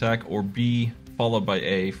strong attack, or B followed by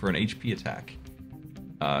A for an HP attack.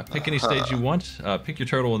 Pick any stage you want. Pick your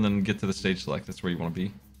turtle and then get to the stage select. That's where you want to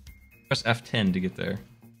be. Press F10 to get there.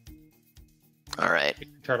 Alright.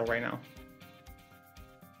 Turtle right now.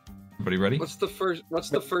 Everybody ready? What's the first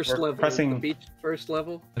level? Pressing... The beach first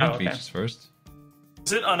level? I think beach is first.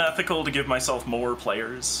 Is it unethical to give myself more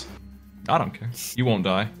players? I don't care. You won't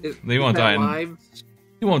die. You won't die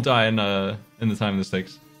in the time this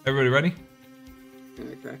takes. Everybody ready?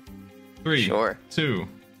 Okay. 3, 2,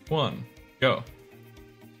 1, go.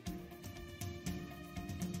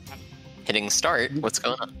 Hitting start. What's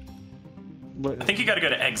going on? I think you gotta go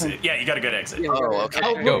to exit. Yeah, you gotta go to exit. Yeah,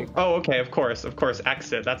 okay. Go. Oh, okay. Of course.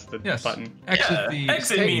 Exit. That's the button.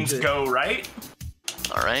 Exit means go, right?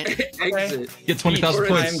 All right. Exit. Get 20,000 Or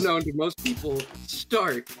points. as known to most people,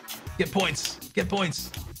 start. Get points. Get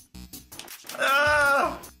points.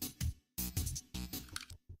 How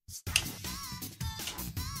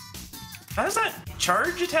does that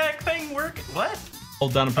charge attack thing work? What?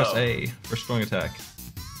 Hold down and press A for strong attack.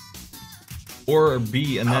 Or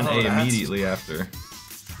B and then A immediately after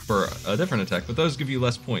for a different attack, but those give you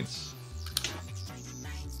less points.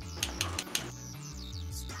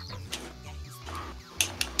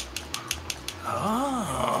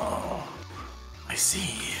 Oh, I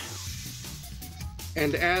see.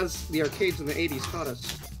 And as the arcades in the 80s taught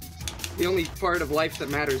us, the only part of life that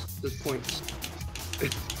matters is points.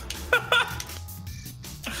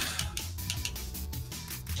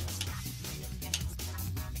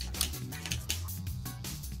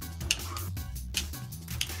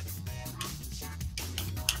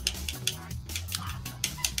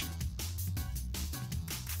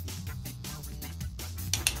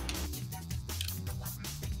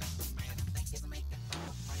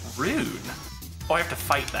 Rude. Oh, I have to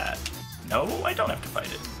fight that. No, I don't have to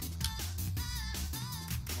fight it.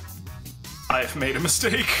 I've made a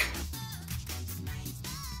mistake.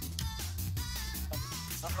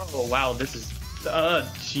 Oh wow, this is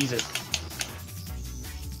Jesus.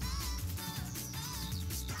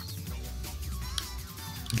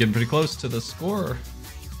 Getting pretty close to the score.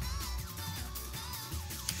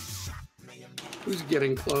 Who's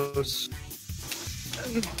getting close?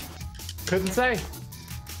 Couldn't say.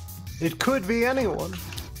 It could be anyone.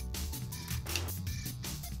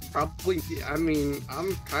 Probably, I mean,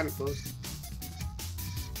 I'm kind of close.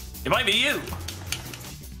 It might be you.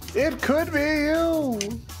 It could be you.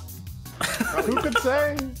 Who could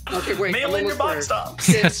say? Okay, wait. Mail in your box stop.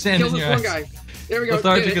 Stand Kill in this your one ass. guy. There we go.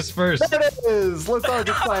 Lethargic is first. There it is.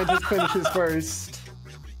 Lethargic Scientist finishes first.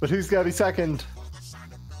 But who's got to be second?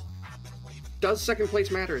 Does second place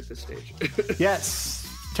matter at this stage?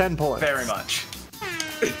 Yes. 10 points. Very much.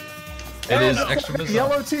 It is And extra the bizarre.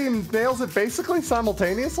 yellow team nails it basically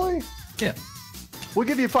simultaneously. Yeah. We'll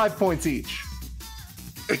give you 5 points each.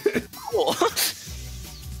 Cool.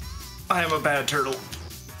 I am a bad turtle.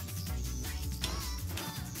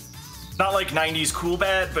 Not like 90s cool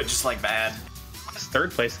bad, but just like bad. What does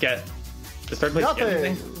third place get? Does third place get Nothing.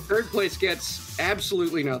 anything? Third place gets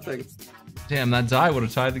absolutely nothing. Damn, that die would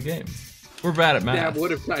have tied the game. We're bad at math. That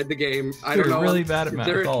would have tied the game. I We're don't know. really bad at math,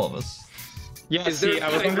 There- all of us. Yeah, Is there see, a I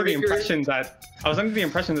was under the tiebreaker?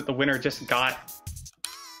 impression that the winner just got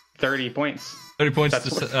 30 points. 30 points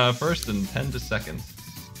That's to first and 10 to second.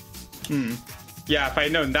 Yeah, if I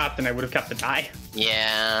had known that, then I would have kept the die.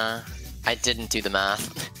 Yeah, I didn't do the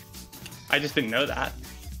math. I just didn't know that.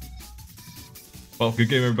 Well, good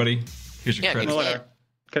game, everybody. Here's your Yeah, credits. good Whatever.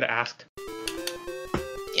 Could have asked.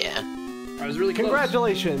 Yeah. I was really close.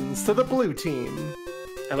 Congratulations to the blue team.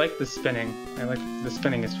 I like the spinning. The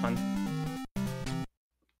spinning is fun.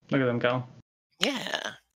 Look at them go.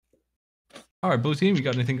 Yeah. All right, blue team, you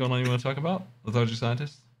got anything going on you want to talk about? Lethargic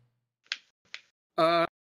Scientist?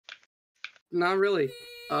 Not really.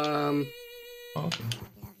 Oh, okay.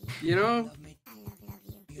 You know,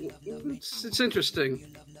 it's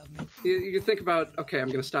interesting. You think about, okay, I'm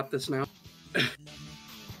gonna stop this now.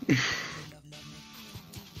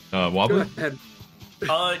 Wobbly? Go ahead.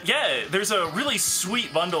 Yeah, there's a really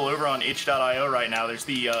sweet bundle over on itch.io right now. There's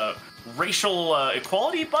the racial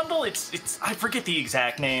equality bundle. It's I forget the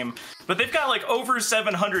exact name, but they've got like over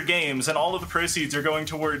 700 games, and all of the proceeds are going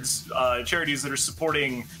towards charities that are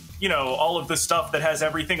supporting, you know, all of the stuff that has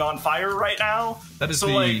everything on fire right now. That is so,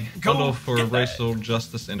 the like, go bundle for get that. racial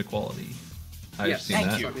justice and equality. I've Yes, seen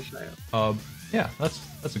thank that. you. Yeah,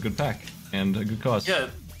 that's a good pack and a good cause. Yeah,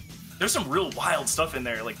 there's some real wild stuff in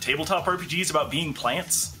there, like tabletop RPGs about being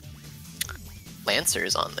plants.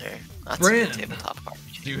 Lancer's on there. That's Bran, a tabletop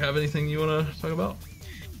RPG. do you have anything you want to talk about?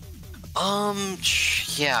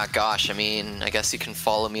 Yeah, gosh, I mean, I guess you can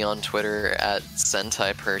follow me on Twitter at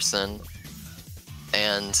SentaiPerson.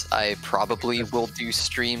 And I probably will do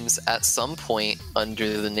streams at some point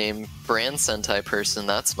under the name BranSentaiPerson.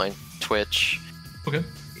 That's my Twitch. Okay.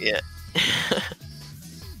 Yeah.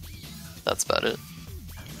 That's about it.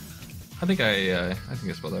 I think I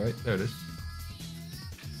spelled that right. There it is.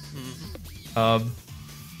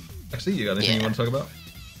 Actually, you got anything you want to talk about?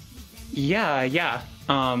 Yeah.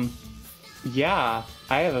 Yeah,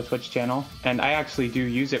 I have a Twitch channel, and I actually do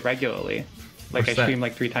use it regularly. Like, What's I that? stream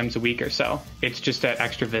like 3 times a week or so. It's just at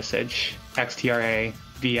xtravisage, xtravisage.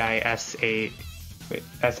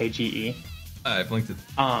 I've linked it.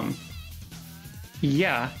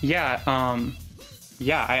 Yeah,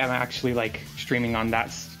 I am actually like streaming on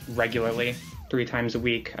that regularly, 3 times a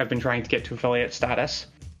week. I've been trying to get to affiliate status.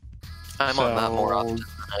 I'm on that more often than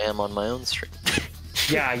I am on my own stream.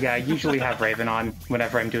 Yeah, I usually have Raven on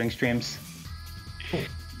whenever I'm doing streams.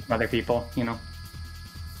 Other people, you know.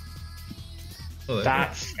 Oh, there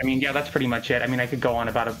That's pretty much it. I mean, I could go on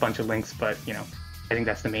about a bunch of links, but, you know, I think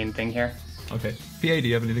that's the main thing here. you go. Okay. PA, do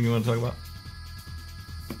you have anything you want to talk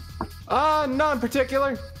about? Not in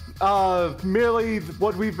particular. Merely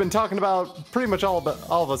what we've been talking about, pretty much all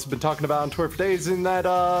of us have been talking about on Twitter for days, in that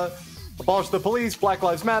abolish the police, Black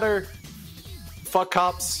Lives Matter, fuck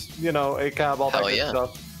cops, you know, ACAB, all that Hell good yeah.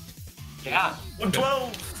 stuff. Yeah.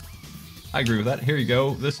 112. I agree with that. Here you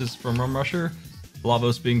go. This is from Rum Rusher.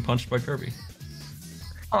 Lavos being punched by Kirby.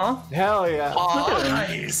 Aw, Hell yeah. Aw,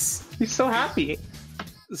 Nice. he's so happy.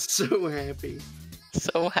 So happy.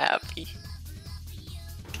 so happy.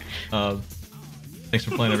 Thanks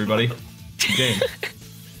for playing, everybody. Good game.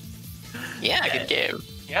 Yeah, good game.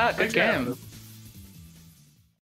 Yeah, good game.